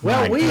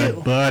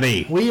 Well,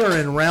 buddy. we are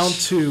in round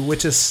 2,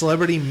 which is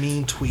celebrity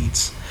mean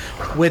tweets,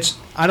 which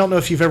I don't know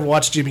if you've ever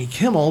watched Jimmy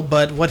Kimmel,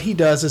 but what he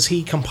does is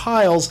he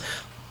compiles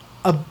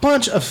a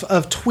bunch of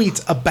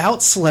tweets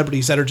about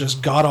celebrities that are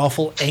just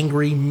god-awful,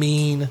 angry,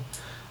 mean,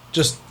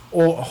 just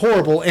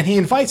horrible, and he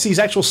invites these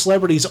actual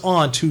celebrities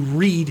on to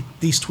read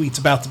these tweets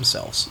about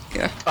themselves.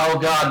 Yeah. Oh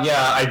God,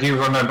 yeah, I do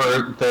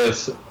remember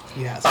this.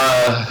 Yes.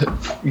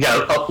 Yeah,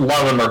 a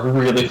lot of them are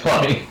really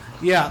funny.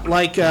 Yeah,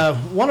 like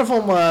one of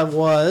them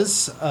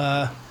was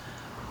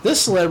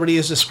this celebrity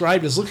is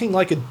described as looking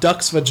like a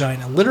duck's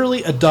vagina,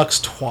 literally a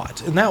duck's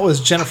twat, and that was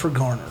Jennifer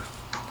Garner.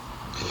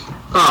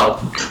 Oh,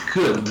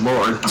 good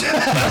Lord.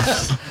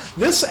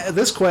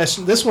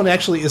 This one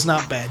actually is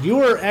not bad. You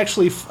were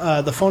actually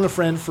the phone a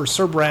friend for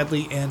Sir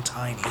Bradley and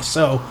Tiny.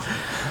 So,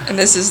 And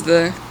this is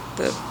the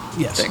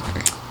yes. thing.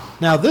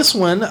 Now this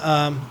one,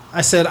 I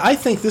said I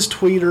think this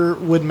tweeter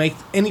would make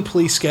any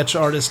police sketch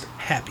artist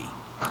happy.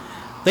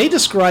 They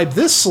described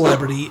this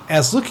celebrity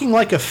as looking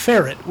like a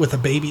ferret with a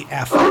baby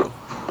afro.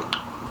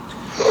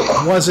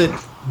 Was it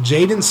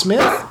Jaden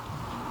Smith,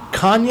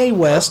 Kanye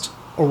West,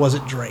 or was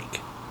it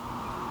Drake?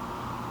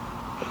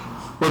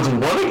 Was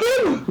what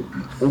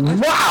again?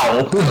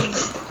 Wow.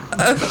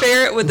 A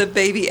ferret with a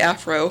baby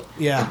afro.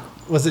 Yeah.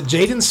 Was it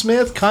Jaden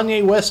Smith,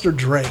 Kanye West, or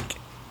Drake?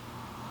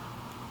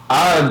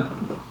 I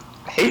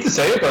hate to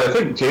say it, but I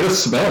think Jada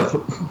Smith.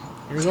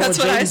 You're going That's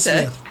with what I Jaden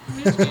said.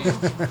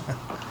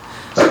 Smith.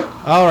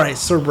 All right,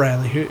 Sir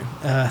Bradley.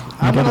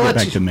 I'm going to get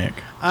back to Mick.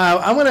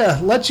 I'm going to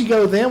let you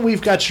go then. We've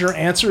got your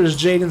answer as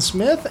Jaden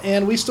Smith,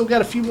 and we still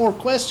got a few more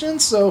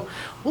questions, so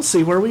we'll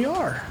see where we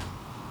are.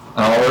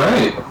 All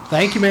right.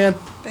 Thank you, man.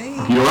 Babe.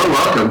 You are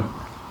welcome.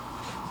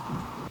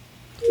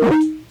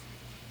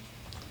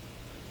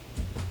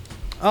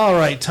 All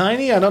right,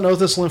 Tiny. I don't know if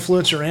this will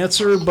influence your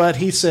answer, but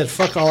he said,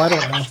 fuck all, I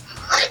don't know.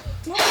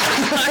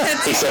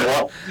 He said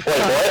what? Wait,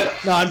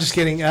 what? No, I'm just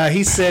kidding.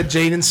 He said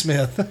Jaden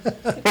Smith.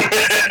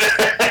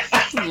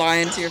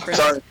 Lying to your friends.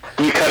 Sorry,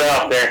 you cut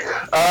out there.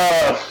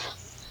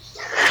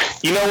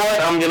 You know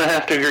what? I'm going to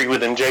have to agree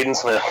with him, Jaden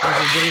Smith.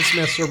 Jaden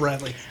Smith, Sir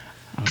Bradley.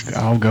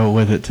 I'll go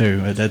with it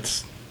too.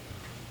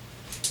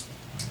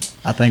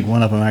 I think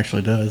one of them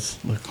actually does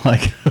look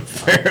like a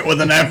ferret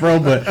with an afro,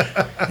 but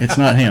it's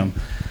not him.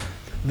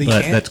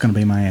 That's going to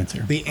be my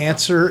answer. The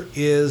answer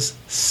is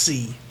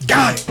C.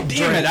 God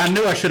damn it! I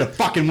knew I should have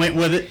fucking went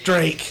with it.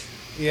 Drake.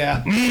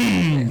 Yeah.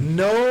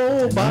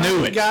 Nobody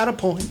Knew it. got a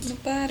point.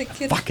 Nobody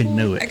can Fucking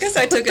knew it. I guess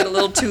I took it a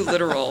little too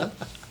literal.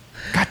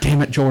 God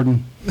damn it,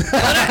 Jordan.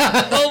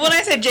 Well, when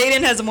I said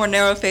Jaden has a more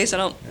narrow face, I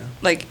don't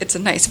like. It's a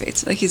nice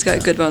face. Like he's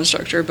got good bone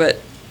structure, but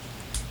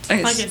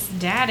Like it's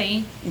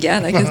daddy. yeah,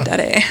 like his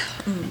daddy.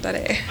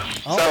 Daddy.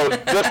 So,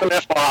 just an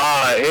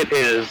FYI, it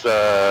is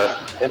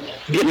it's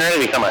getting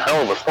ready to become a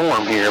hell of a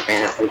storm here,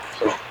 apparently.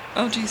 So.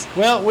 Oh jeez.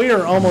 Well, we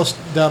are almost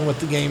done with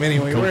the game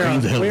anyway.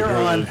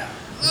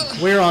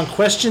 We're on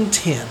question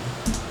 10.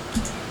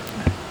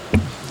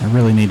 I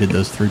really needed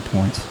those 3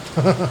 points.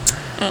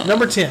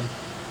 Number 10.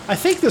 I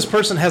think this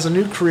person has a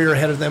new career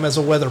ahead of them as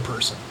a weather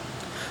person.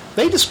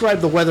 They describe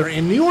the weather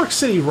in New York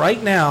City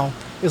right now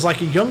as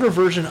like a younger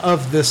version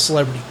of this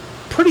celebrity.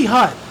 Pretty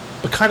hot,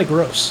 but kind of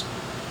gross.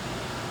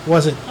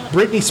 Was it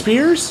Britney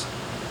Spears,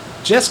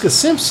 Jessica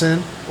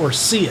Simpson, or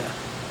Sia?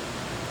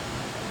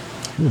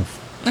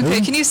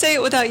 Okay, can you say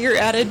it without your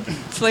added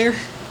flair?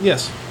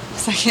 Yes.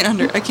 'Cause I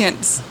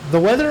can't. The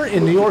weather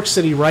in New York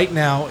City right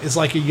now is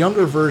like a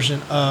younger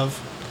version of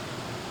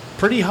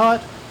pretty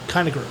hot,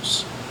 kind of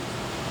gross.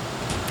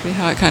 Pretty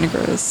hot, kind of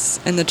gross.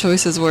 And the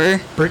choices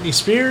were. Britney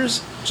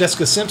Spears,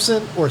 Jessica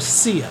Simpson, or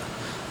Sia.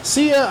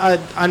 Sia,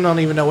 I don't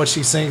even know what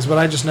she sings, but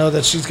I just know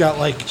that she's got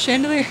like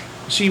Chandelier?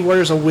 she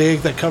wears a wig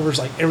that covers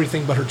like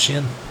everything but her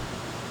chin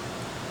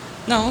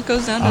No, it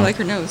goes down to like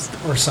her nose.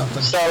 or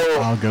something. So,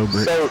 I'll go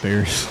Britney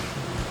Spears.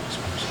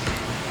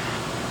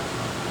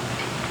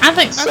 I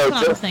think that's So what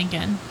I'm just-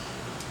 thinking.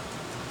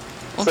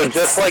 so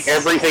just like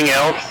everything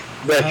else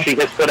that she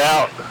has put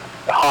out,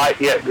 hot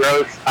yet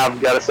gross,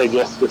 I've got to say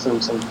Jessica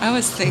Simpson. I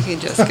was thinking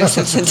Jessica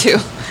Simpson too.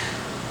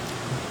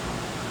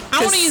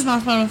 I want to use my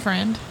phone a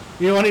friend.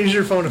 You want to use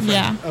your phone a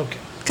friend? Yeah. Okay.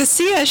 Cause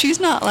Sia, she's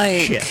not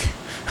like. Shit.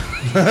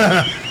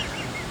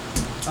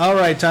 All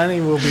right,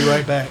 Tiny. We'll be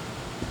right back.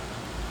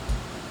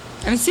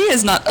 I mean,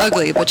 Sia's not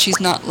ugly, but she's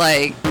not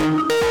like.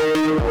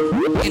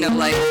 You know,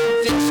 like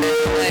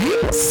fit,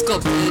 like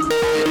sculpted.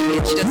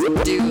 And she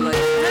doesn't do like.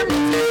 Her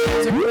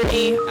movies are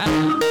pretty, I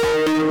don't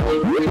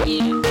know,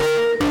 pretty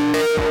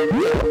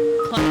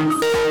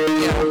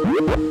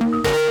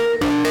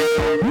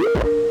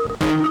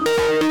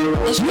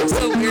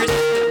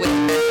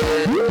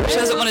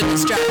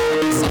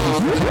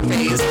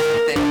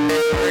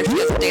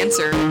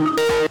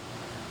answer.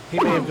 He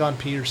may have gone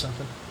pee or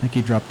something. I think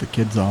he dropped the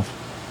kids off.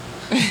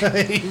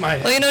 He might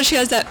have. Well, you know, she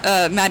has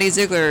that Maddie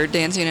Ziegler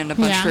dancing in a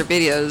bunch Yeah. of her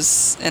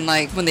videos, and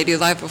like when they do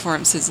live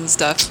performances and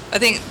stuff. I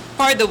think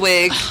part of the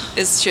wig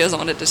is she doesn't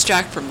want to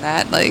distract from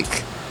that,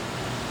 like,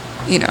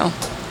 you know.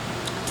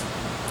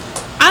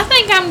 I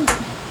think I'm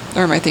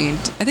Or am I thinking?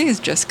 I think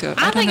it's Jessica.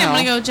 I don't think I'm know.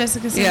 gonna go with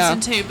Jessica Simpson Yeah.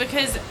 too,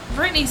 because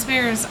Britney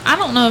Spears, I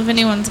don't know if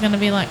anyone's gonna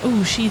be like,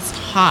 "Ooh, she's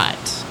hot."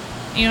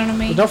 You know what I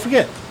mean? But don't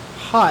forget,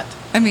 hot,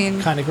 I mean,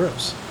 kind of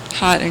gross.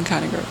 hot and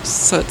kind of gross.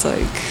 So it's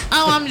like,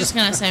 Oh, I'm just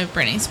gonna say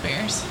Britney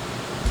Spears.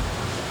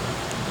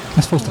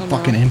 I'm supposed to Oh, no.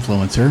 fucking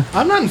influence her.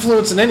 I'm not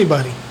influencing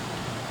anybody.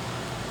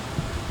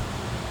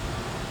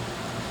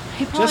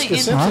 He probably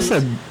Jessica No, I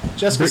Simpson. said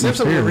Jessica Britney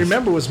Simpson, Spears.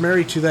 remember, was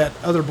married to that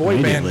other boy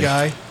band Immediately.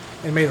 guy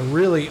and made a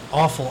really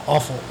awful.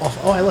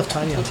 Oh, I left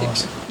Tiny on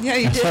pause. yeah,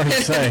 you That's what I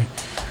did. say.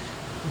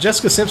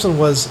 Jessica Simpson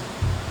was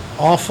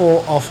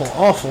awful.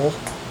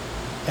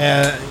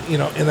 You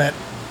know, in that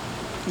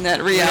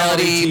That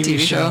reality TV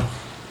show.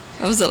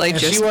 What was it like? And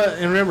Just she was,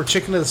 and remember,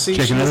 Chicken of the Sea.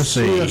 Chicken of the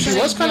Sea. She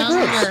was kind of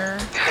gross. Younger.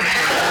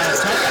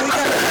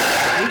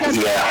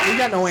 We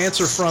got no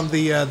answer from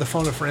the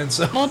phone a friend,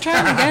 so well, try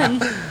it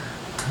again.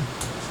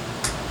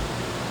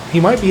 he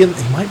might be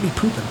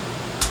pooping.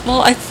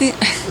 Well, I think.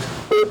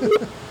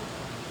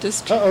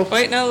 Just Uh-oh.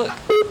 wait. No, look.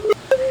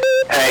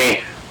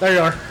 Hey, There you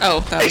are. Oh,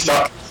 that hey,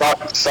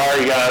 was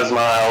sorry guys,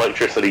 my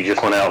electricity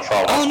just went out, so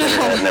I Oh, lost no.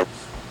 internet and everything.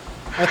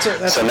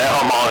 That's So now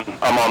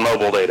I'm on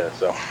mobile data.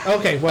 So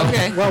okay. Well,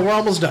 Okay. well, we're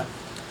almost done.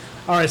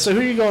 All right. So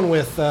who are you going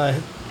with?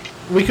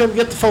 We couldn't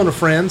get the phone a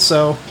friend,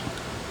 so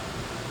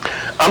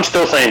I'm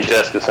still saying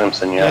Jessica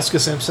Simpson. Yeah. Jessica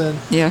Simpson.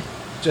 yeah,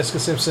 Jessica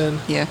Simpson.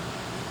 yeah.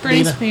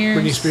 Britney Dena, Spears.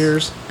 Britney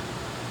Spears.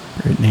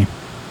 Brittany.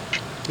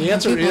 The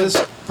answer is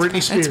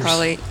Britney Spears. That's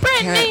probably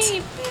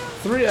Britney.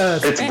 Three.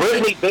 It's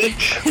Brittany,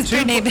 bitch. It's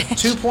Britney, bitch.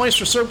 2 points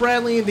for Sir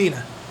Bradley and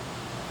Dena.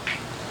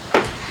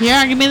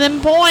 Yeah, give me them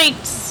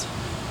points.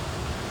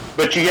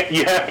 But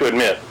you have to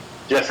admit,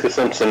 Jessica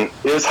Simpson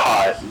is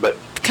hot, but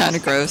Kind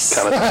of gross.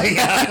 kind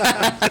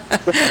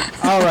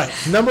of. All right,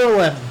 number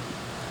 11.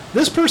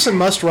 This person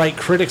must write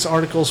critics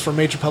articles for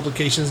major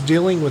publications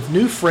dealing with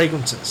new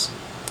fragrances.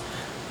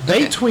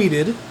 They Okay.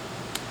 tweeted,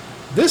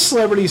 "This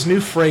celebrity's new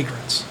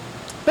fragrance.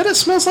 Bet it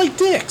smells like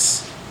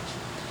dicks."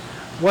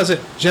 Was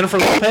it Jennifer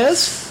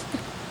Lopez,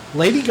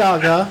 Lady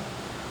Gaga,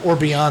 or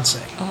Beyonce?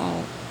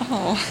 Oh,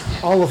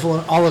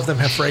 All of them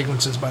have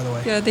fragrances, by the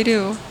way. yeah, they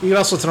do. You could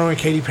also throw in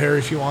Katy Perry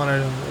if you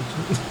wanted.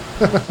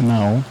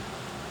 No.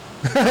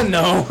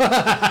 No.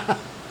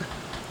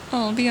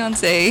 Oh,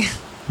 Beyonce.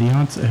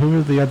 Beyonce. Who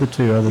are the other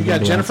two? Other You got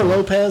than Jennifer Beyonce?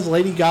 Lopez,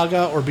 Lady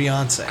Gaga, or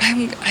Beyonce.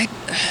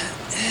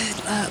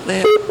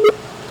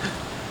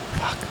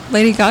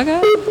 Lady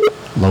Gaga?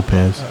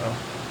 Lopez.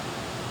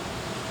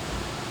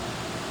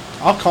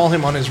 I'll call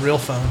him on his real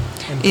phone.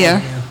 And call Yeah.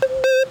 him in.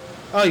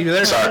 Oh, you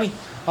there, Sorry. Tony?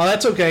 Oh,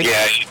 that's okay.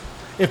 Yeah.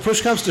 If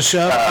push comes to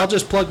shove, I'll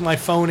just plug my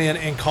phone in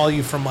and call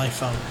you from my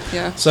phone.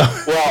 Yeah. So,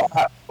 Well,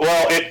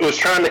 it was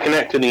trying to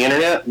connect to the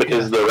internet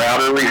because the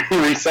router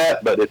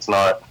reset, but it's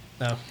not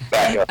no.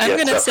 back up I'm yet.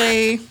 gonna so.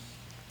 say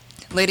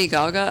Lady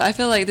Gaga. I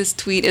feel like this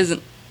tweet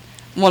isn't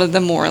one of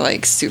the more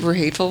like super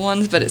hateful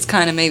ones, but it's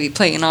kind of maybe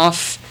playing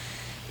off,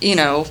 you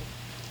know.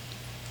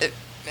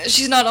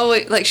 She's not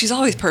always like she's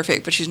always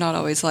perfect, but she's not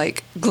always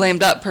like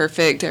glammed up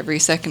perfect every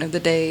second of the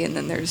day. And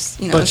then there's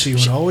But she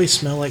would always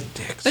smell like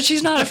dicks. But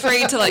she's not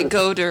afraid to like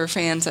go to her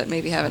fans that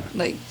maybe haven't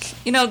like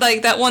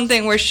like that one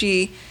thing where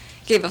she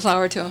gave a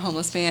flower to a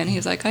homeless man. He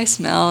was like, "I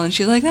smell," and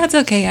she's like, "That's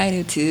okay, I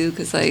do too,"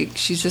 because like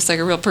she's just like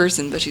a real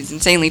person, but she's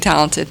insanely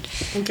talented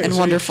Okay, and so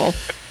wonderful.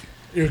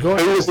 You're going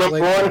Who was number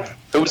like, one?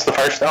 Who was the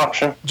first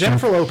option?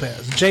 Jennifer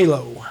Lopez,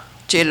 J-Lo.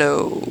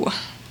 J-Lo.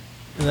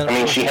 And then, I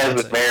mean, of she course, has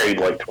Beyonce. been married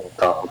like 12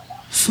 times.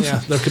 Yeah,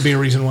 there could be a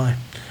reason why.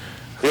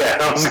 Yeah,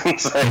 I was going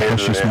to say. Because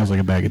she smells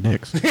like a bag of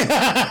dicks. No,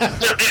 not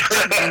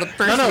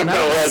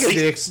No, like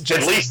dicks. at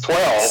Just least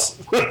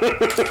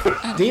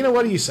 12. Dena,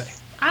 what do you say?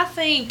 I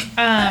think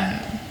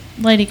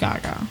Lady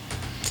Gaga.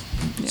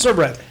 Sir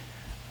Bradley.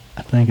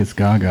 I think it's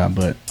Gaga,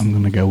 but I'm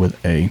going to go with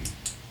A.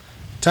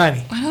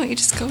 Tiny. Why don't you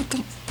just go with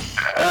the?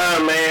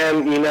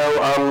 Man,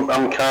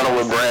 I'm kind of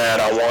with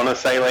Brad. I want to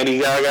say Lady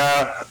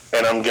Gaga,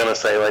 and I'm going to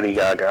say Lady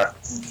Gaga.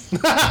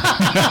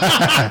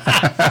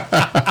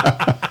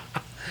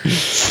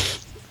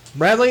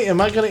 Bradley, am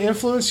I going to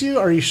influence you?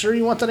 Are you sure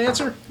you want that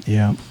answer?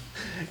 Yeah.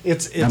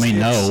 It's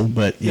no,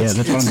 but yeah, it's-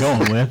 that's what I'm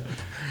going with.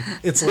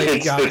 It's Lady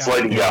Gaga. It's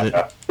Lady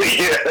Gaga. Yeah,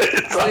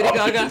 it's Lady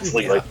Gaga?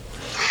 obviously Yeah.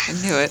 I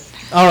knew it.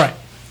 All right.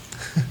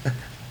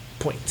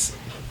 Points.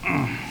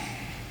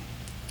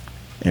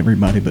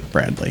 Everybody but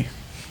Bradley.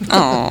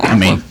 Oh, I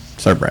mean,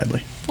 Sir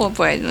Bradley. poor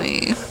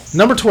Bradley.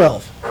 Number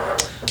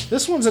 12.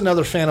 This one's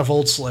another fan of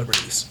old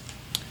celebrities.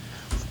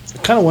 I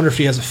kind of wonder if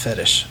he has a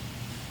fetish.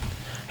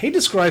 He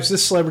describes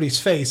this celebrity's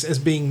face as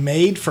being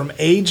made from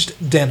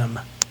aged denim.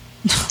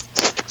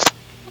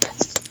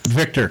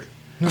 Victor.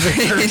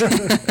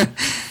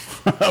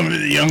 I'm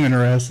young and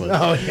restless.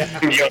 Oh,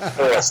 yeah. Young and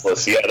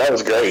Restless. Yeah, that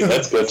was great.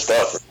 That's good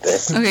stuff right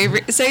there.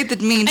 Okay, say the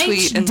mean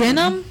tweet H and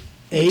denim.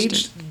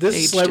 Aged. This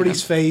Aged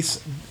celebrity's denim.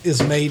 face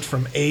is made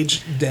from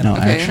aged denim. No,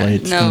 Okay, actually,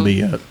 it's no. going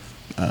to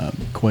be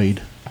Quaid.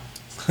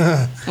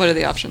 What are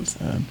the options?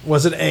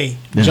 Was it A,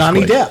 Dennis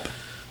Johnny Quaid.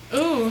 Depp?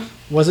 Ooh.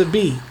 Was it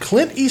B,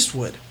 Clint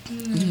Eastwood?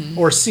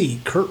 Or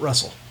C, Kurt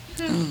Russell?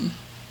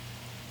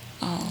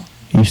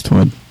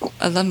 Eastwood.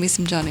 I love me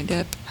some Johnny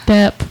Depp.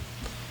 Depp.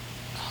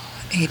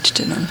 Aged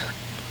denim.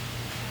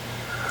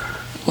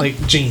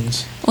 Like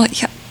jeans. Well,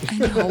 yeah, I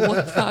know.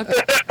 What the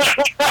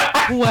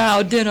fuck?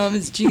 Wow, denim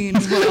is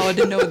jeans. Wow, I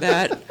didn't know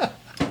that.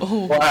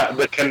 Oh, Wow,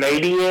 the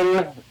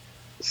Canadian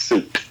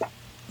suit.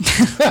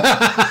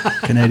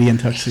 Canadian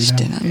tuxedo.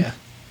 denim. Yeah.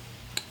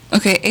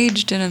 Okay,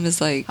 aged denim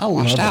is like I love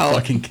washed the out.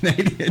 fucking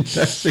Canadian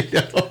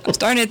tuxedo. I'm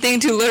starting to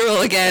think too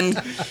literal again.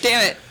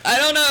 Damn it. I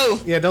don't know.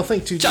 Yeah, don't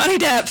think too Johnny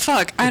Depp.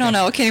 Fuck. I don't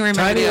know. I can't even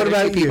remember Tiny, the what other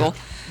about two you? people.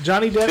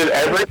 Johnny Depp? Did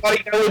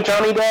everybody go with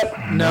Johnny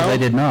Depp? No, they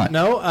did not.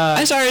 No,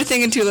 I started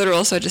thinking too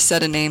literal, so I just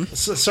said a name.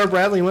 Sir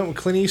Bradley went with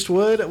Clint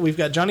Eastwood. We've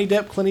got Johnny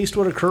Depp, Clint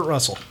Eastwood, or Kurt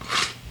Russell.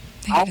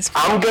 Dang, it's-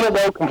 I'm going to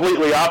go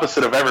completely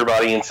opposite of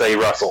everybody and say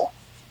Russell.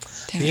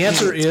 damn The it,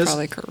 answer it's is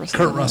probably Kurt Russell.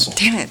 Kurt Russell.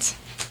 Damn it.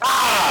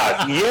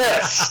 Ah,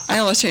 yes. I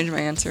almost changed my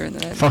answer and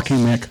then I Fucking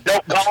Mick.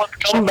 Don't call it a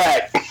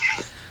comeback.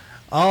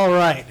 All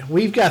right,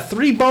 we've got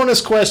 3 bonus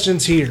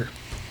questions here.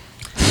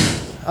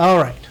 All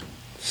right,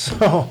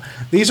 so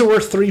these are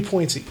worth 3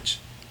 points each.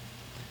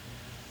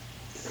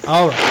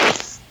 All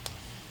right.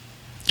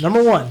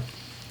 Number 1.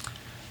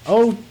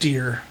 Oh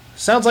dear.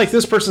 Sounds like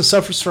this person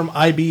suffers from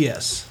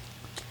IBS,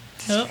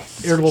 Oh.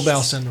 irritable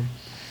bowel syndrome.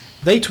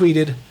 They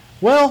tweeted,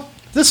 "Well,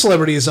 this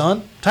celebrity is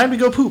on. Time to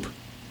go poop."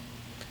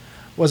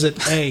 Was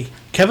it A,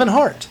 Kevin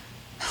Hart?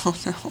 Oh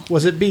no.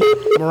 Was it B,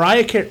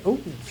 Mariah Carey? Oh,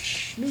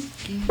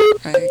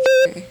 Right,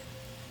 okay.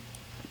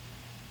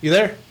 you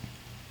there?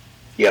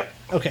 Yep.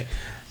 Okay.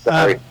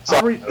 Sorry. I'll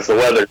Sorry, read- the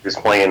weather is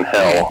playing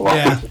hell.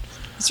 Yeah.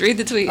 Let's read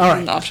the tweet All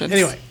and right. options.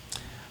 Anyway,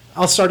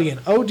 I'll start again.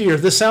 Oh dear,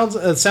 this sounds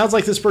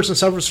like this person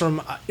suffers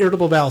from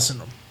irritable bowel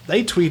syndrome.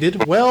 They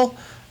tweeted, "Well,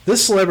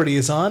 this celebrity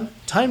is on.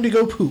 Time to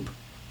go poop."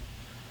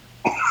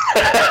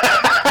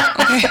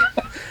 Okay.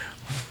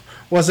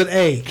 Was it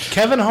A,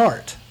 Kevin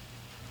Hart,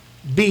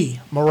 B,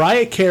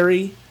 Mariah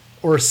Carey,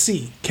 or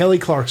C, Kelly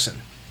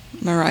Clarkson?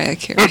 Mariah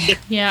Carey.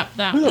 Yeah,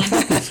 that Who the one.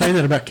 fuck would say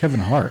that about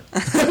Kevin Hart?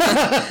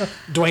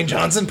 Dwayne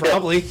Johnson,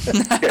 probably.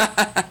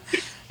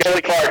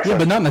 Kelly Clarkson. Yeah,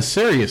 but not in a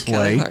serious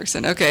Kelly way.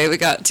 Clarkson. Okay, we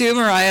got 2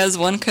 Mariahs,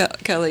 1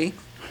 Kelly.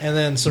 And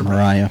then Sir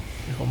Mariah.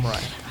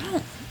 Mariah.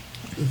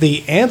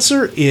 The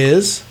answer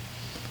is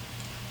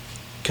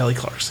Kelly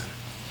Clarkson.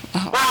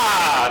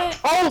 Ah,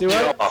 told Do you.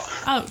 I?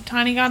 Oh,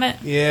 Tiny got it.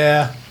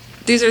 Yeah.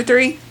 These are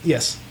 3?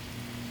 Yes.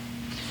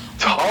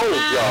 Told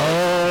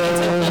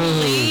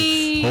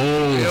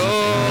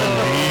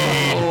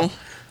Oh.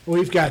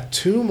 We've got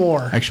 2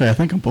 more. Actually, I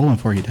think I'm pulling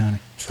for you, Tony.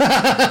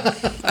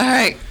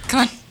 Alright,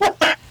 come on.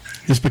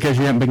 Just because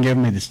you haven't been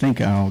giving me the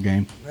stink eye all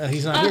game.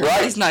 He's not here.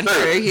 Right. He's not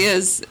sir. here. He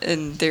is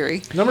in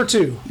theory. Number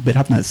 2. But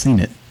I've not seen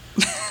it.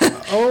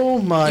 Oh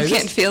my. You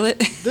can't feel it.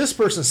 This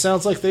person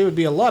sounds like they would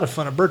be a lot of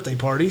fun at birthday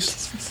parties.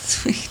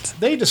 Sweet.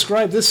 They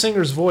describe this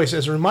singer's voice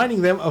as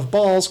reminding them of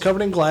balls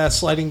covered in glass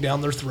sliding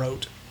down their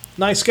throat.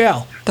 Nice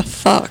gal. The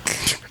fuck?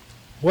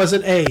 Was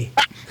it A?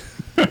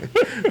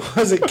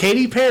 Was it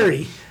Katy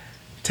Perry,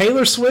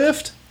 Taylor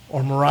Swift,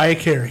 or Mariah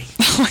Carey?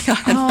 Oh my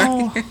god.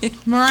 Oh,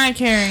 Mariah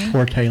Carey.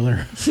 Poor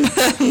Taylor.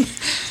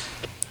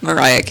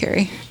 Mariah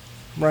Carey.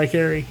 Mariah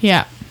Carey.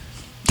 Yeah.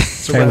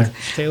 Taylor.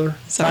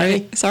 Sorry.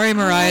 Tiny? Sorry,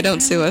 Mariah. Don't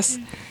sue us.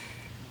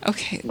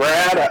 Okay.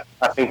 Brad,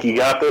 I think you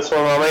got this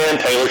one, my man.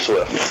 Taylor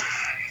Swift.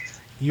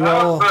 You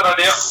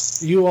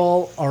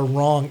all are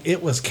wrong.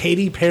 It was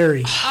Katy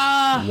Perry.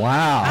 I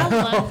Wow.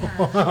 love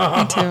her.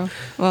 Me too.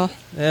 Well,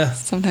 Yeah.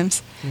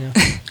 sometimes.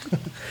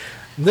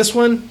 This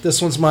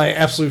one's my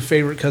absolute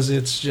favorite because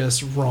it's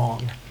just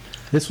wrong.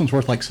 This one's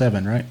worth like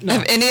 7, right?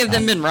 Have any of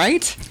them been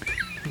right?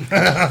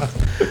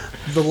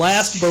 The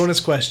last bonus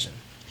question,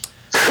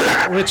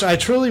 which I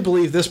truly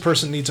believe this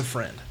person needs a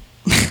friend.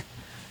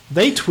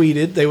 They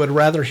tweeted they would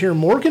rather hear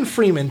Morgan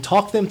Freeman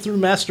talk them through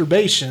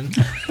masturbation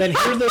than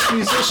hear this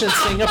musician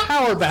sing a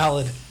power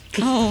ballad.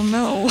 Oh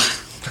no.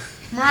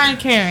 Mariah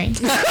Carey.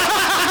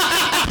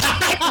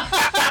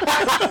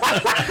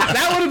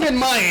 That would have been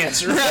my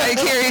answer. Mariah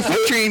Carey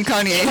featuring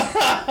Kanye.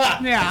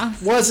 Yeah.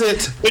 Was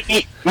it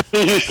Whitney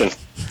Houston.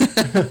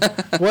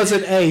 was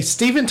it A,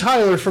 Steven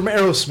Tyler from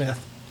Aerosmith,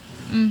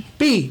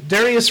 B,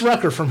 Darius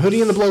Rucker from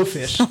Hootie and the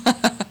Blowfish,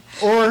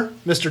 or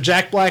Mr.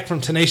 Jack Black from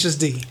Tenacious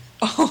D?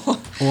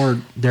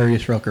 Or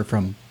Darius Rucker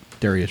from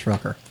Darius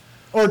Rucker.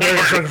 Or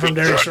Darius Rucker from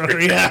Darius Rucker,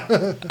 yeah.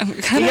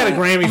 He got a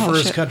Grammy for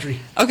his country.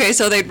 Okay,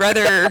 so they'd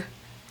rather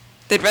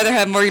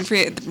have Morgan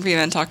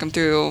Freeman talk them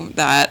through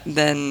that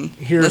than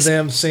Hear listen-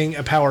 them sing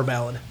a power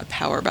ballad. a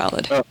power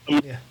ballad.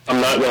 Yeah. I'm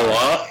not going to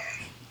lie.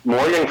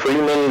 Morgan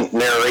Freeman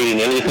narrating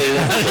anything.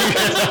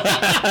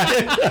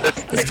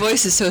 His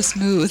voice is so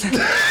smooth.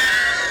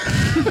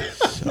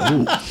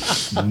 So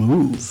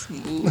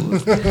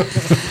smooth.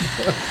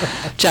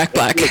 Jack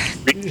Black.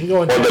 You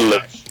going Or the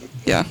lips.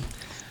 Yeah.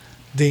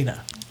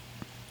 Dena.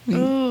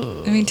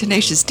 Ooh. I mean,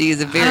 Tenacious D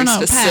is a very don't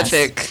know,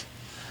 specific,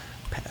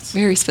 Pass.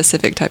 very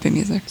specific type of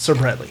music. Sir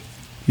Bradley.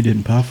 You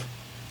didn't puff?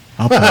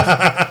 I'll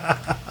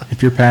puff.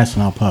 If you're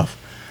passing, I'll puff.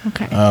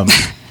 Okay.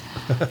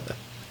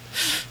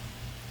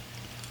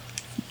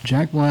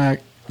 Jack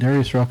Black,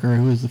 Darius Rucker,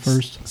 who is the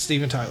first?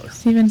 Steven Tyler.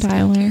 Steven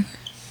Tyler.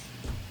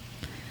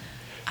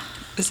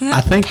 Isn't that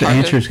I think the part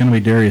answer of- is going to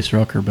be Darius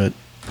Rucker, but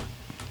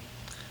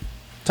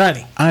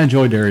Tiny. I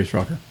enjoy Darius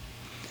Rucker.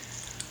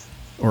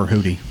 Or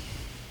Hootie.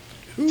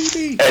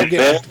 Hootie. And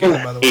Good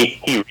one, by the way.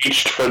 he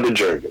reached for the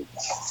Jergens.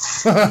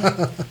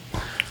 I'm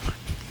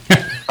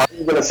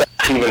going to say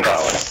Steven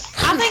Tyler.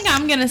 I think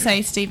I'm going to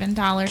say Steven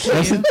Tyler, too.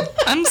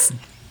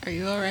 Are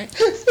you all right?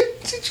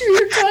 Did you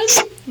hear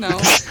Tiny? No.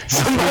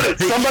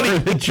 Somebody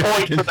point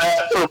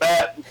for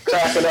that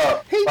cracking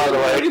up, Hey, by the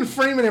way. Morgan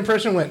Freeman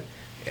impression went,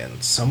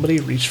 and somebody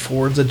reached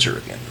for the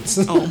Jergens.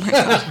 Oh my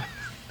god.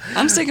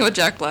 I'm sticking with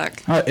Jack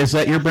Black. Is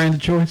that your brand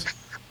of choice?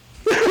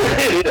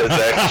 It is,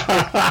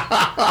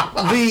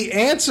 actually. The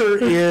answer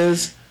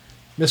is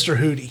Mr.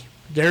 Hootie.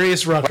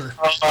 Darius Rucker.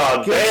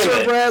 Oh, Give damn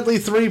Sir it. Bradley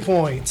 3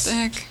 points. The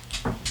heck?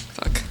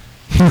 Fuck.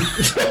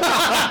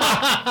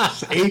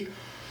 See?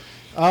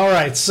 All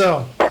right,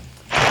 so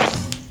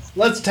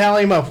let's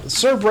tally them up.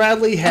 Sir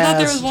Bradley I has. thought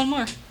there was one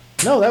more.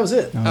 No, that was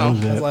it. No, that was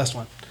That was it. the last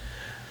one.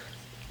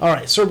 All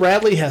right, Sir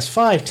Bradley has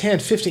 5, 10,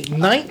 15,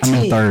 19. I'm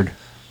in third.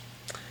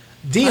 I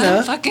Dena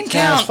don't fucking has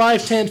count.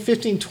 5, 10,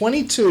 15,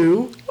 22.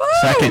 Woo!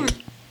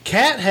 Second.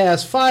 Kat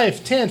has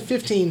 5, 10,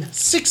 15,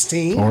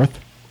 16. Fourth.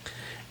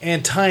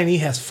 And Tiny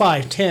has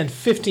 5, 10,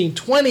 15,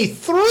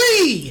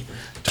 23.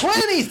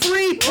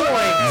 23 points.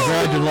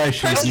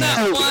 Congratulations, Person Nick.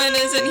 that one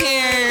isn't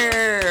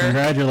here.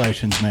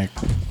 Congratulations, Nick.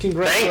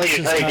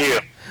 Congratulations, Thank you.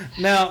 Tiny.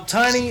 Now,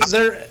 Tiny,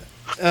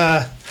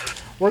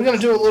 we're going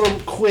to do a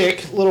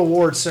little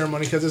award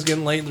ceremony because it's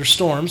getting late and there's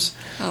storms.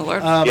 Oh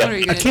Lord, what are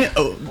you I gonna can't.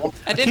 I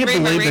I didn't can't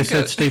bring my believe they said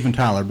raincoat. Steven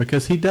Tyler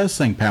because he does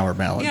sing power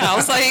ballads. Yeah, I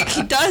was like,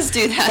 he does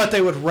do that. But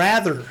they would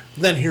rather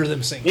than hear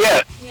them sing.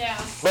 Yeah,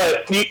 Yeah.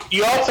 but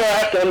you also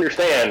have to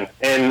understand,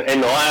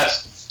 in the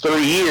last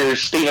 3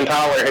 years, Steven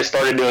Tyler has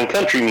started doing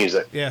country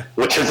music. Yeah.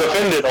 Which has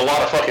offended a lot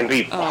of fucking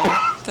people.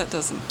 Oh, that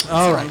doesn't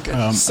All sound right.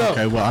 good. So-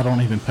 Okay, well, I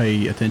don't even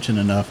pay attention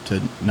enough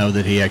to know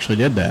that he actually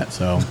did that.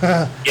 So,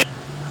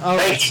 All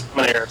right. Thank you, I'm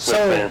an Aerosmith So,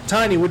 fan.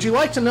 Tiny, would you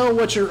like to know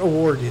what your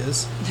award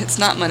is? It's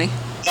not money.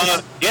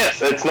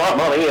 Yes, it's not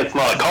money, it's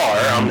not a car.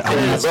 I'm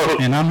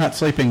and I'm not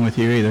sleeping with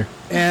you either.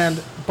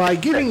 And by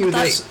giving you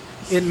this,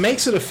 it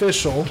makes it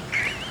official,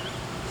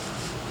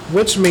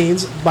 which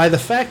means by the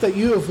fact that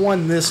you have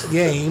won this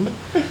game,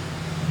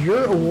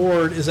 your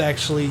award is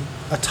actually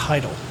a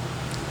title.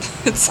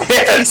 It's a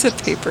piece of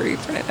paper you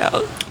print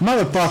out.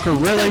 Motherfucker,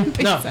 really?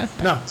 No.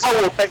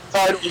 I will take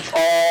titles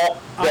all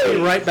I'll be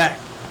day. right back.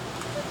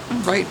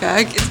 Right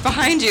back. It's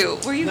behind you.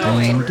 Where are you No.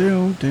 going?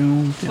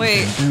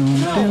 Wait.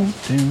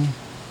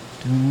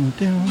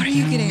 What are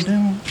you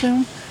getting?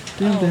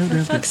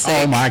 For fuck's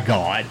sake. Oh my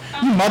god.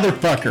 You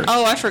motherfucker.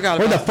 Oh, I forgot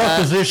Where the about fuck that.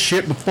 was this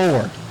shit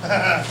before?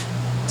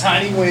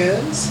 Tiny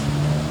wins.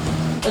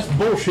 That's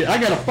bullshit. I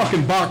got a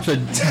fucking box of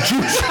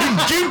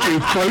juju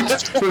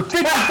fruits for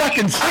 50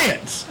 fucking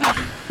cents.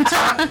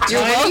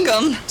 You're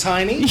welcome.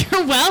 Tiny.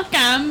 You're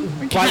welcome.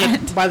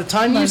 By the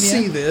time you Love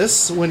see you.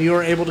 this, when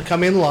you're able to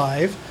come in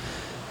live,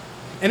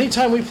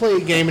 anytime we play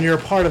a game and you're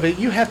a part of it,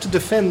 you have to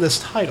defend this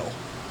title.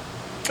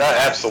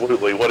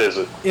 Absolutely. What is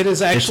it? It is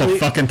It's a actually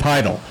fucking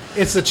title.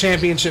 it's the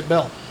championship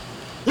belt.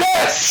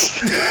 Yes!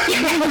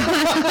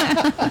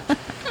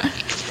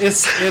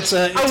 It's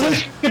I a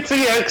wish you could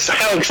see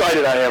how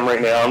excited I am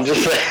right now. I'm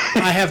just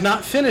saying. I have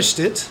not finished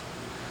it.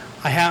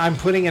 I'm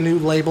putting a new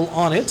label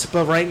on it,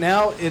 but right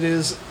now it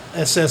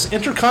says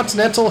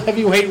Intercontinental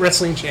Heavyweight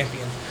Wrestling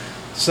Champion.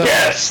 So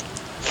Yes.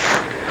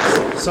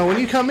 so when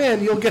you come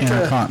in, you'll get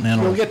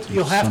Intercontinental,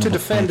 you'll have son to of a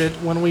defend bitch. it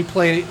when we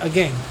play a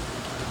game.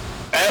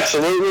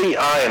 Absolutely.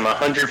 I am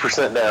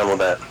 100% down with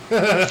that.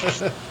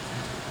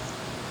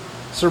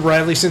 Sir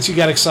Bradley, since you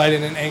got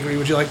excited and angry,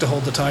 would you like to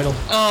hold the title?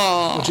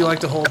 Oh. Would you like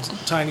to hold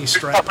Tiny's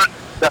strap?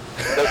 Don't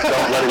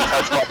let him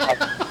touch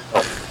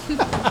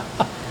my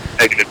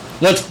Negative.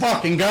 Let's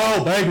fucking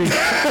go, baby.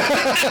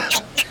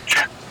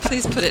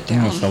 Please put it I'm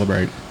down. gonna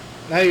celebrate.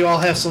 Now you all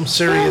have some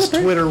serious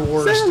Twitter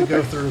wars to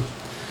go through.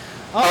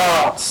 All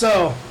right,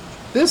 so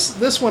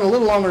this went a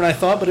little longer than I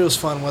thought, but it was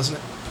fun, wasn't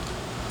it?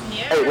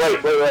 Hey, wait.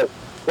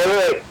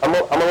 I'm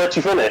gonna let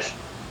you finish.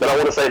 But I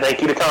want to say thank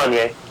you to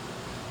Kanye.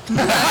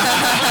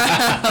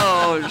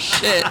 Oh,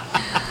 shit.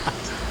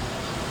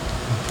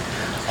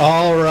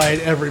 All right,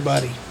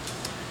 everybody.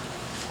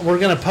 We're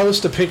going to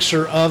post a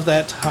picture of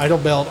that title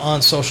belt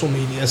on social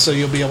media, so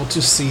you'll be able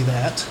to see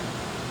that.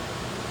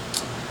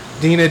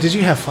 Dena, did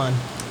you have fun?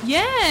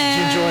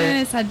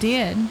 Yes, I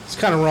did. It's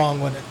kind of wrong,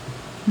 wasn't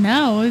it?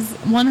 No, it was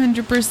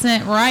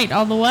 100% right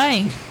all the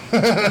way.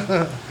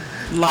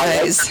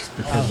 Lies.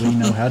 Because we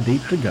know how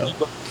deep to go.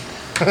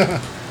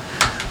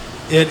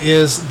 It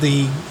is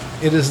the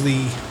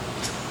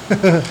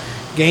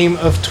Game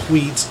of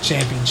Tweets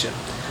Championship.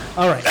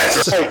 All right.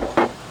 That's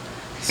right.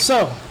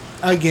 So,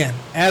 again,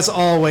 as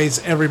always,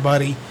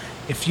 everybody,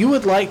 If you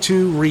would like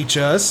to reach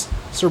us,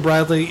 Sir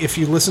Bradley, if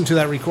you listen to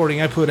that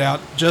recording I put out,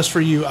 just for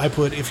you, I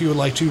put, if you would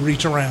like to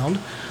reach around.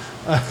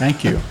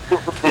 Thank you.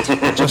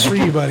 Just for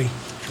you, buddy.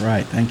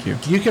 Right, thank you.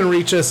 You can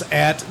reach us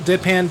at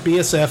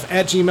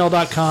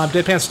deadpanbsf@gmail.com,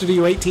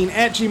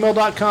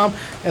 deadpanstudio18@gmail.com,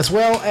 as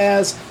well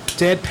as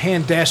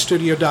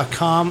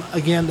deadpan-studio.com.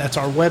 Again, that's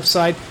our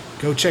website.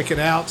 Go check it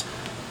out.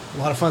 A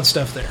lot of fun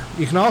stuff there.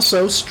 You can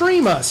also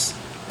stream us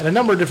at a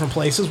number of different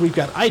places. We've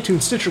got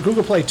iTunes, Stitcher,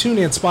 Google Play,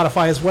 TuneIn,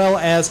 Spotify, as well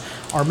as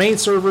our main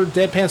server,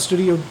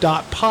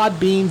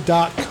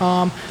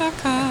 deadpanstudio.podbean.com.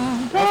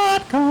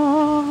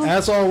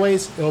 As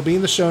always, it'll be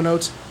in the show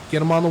notes. Get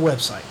them on the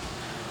website.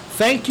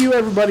 Thank you,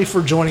 everybody,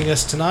 for joining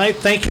us tonight.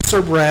 Thank you,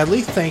 Sir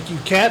Bradley. Thank you,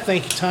 Kat.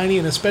 Thank you, Tiny.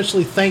 And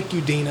especially thank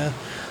you, Dena.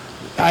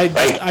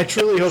 I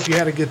truly hope you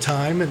had a good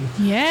time. And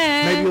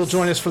maybe you'll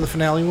join us for the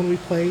finale when we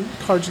play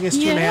Cards Against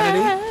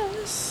Humanity.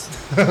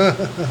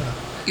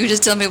 You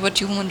just tell me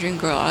what you're wondering,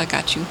 girl. I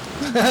got you.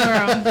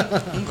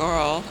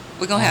 Girl.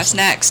 We're going to have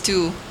snacks,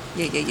 too.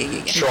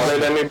 Yeah. Shorter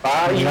than me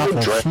by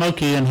you.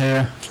 Smoky in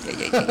here.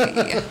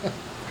 Yeah.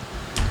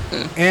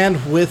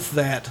 And with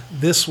that,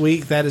 this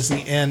week, that is the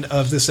end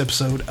of this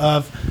episode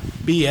of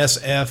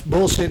BSF,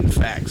 Bullshit and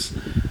Facts.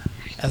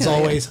 As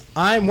always,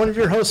 I'm one of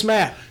your hosts,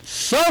 Matt.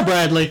 So,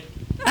 Bradley.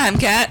 I'm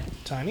Kat.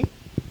 Tiny.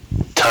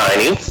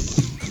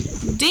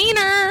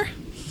 Diener.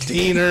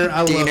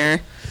 I love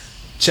it.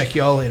 Check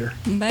y'all later.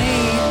 Bye.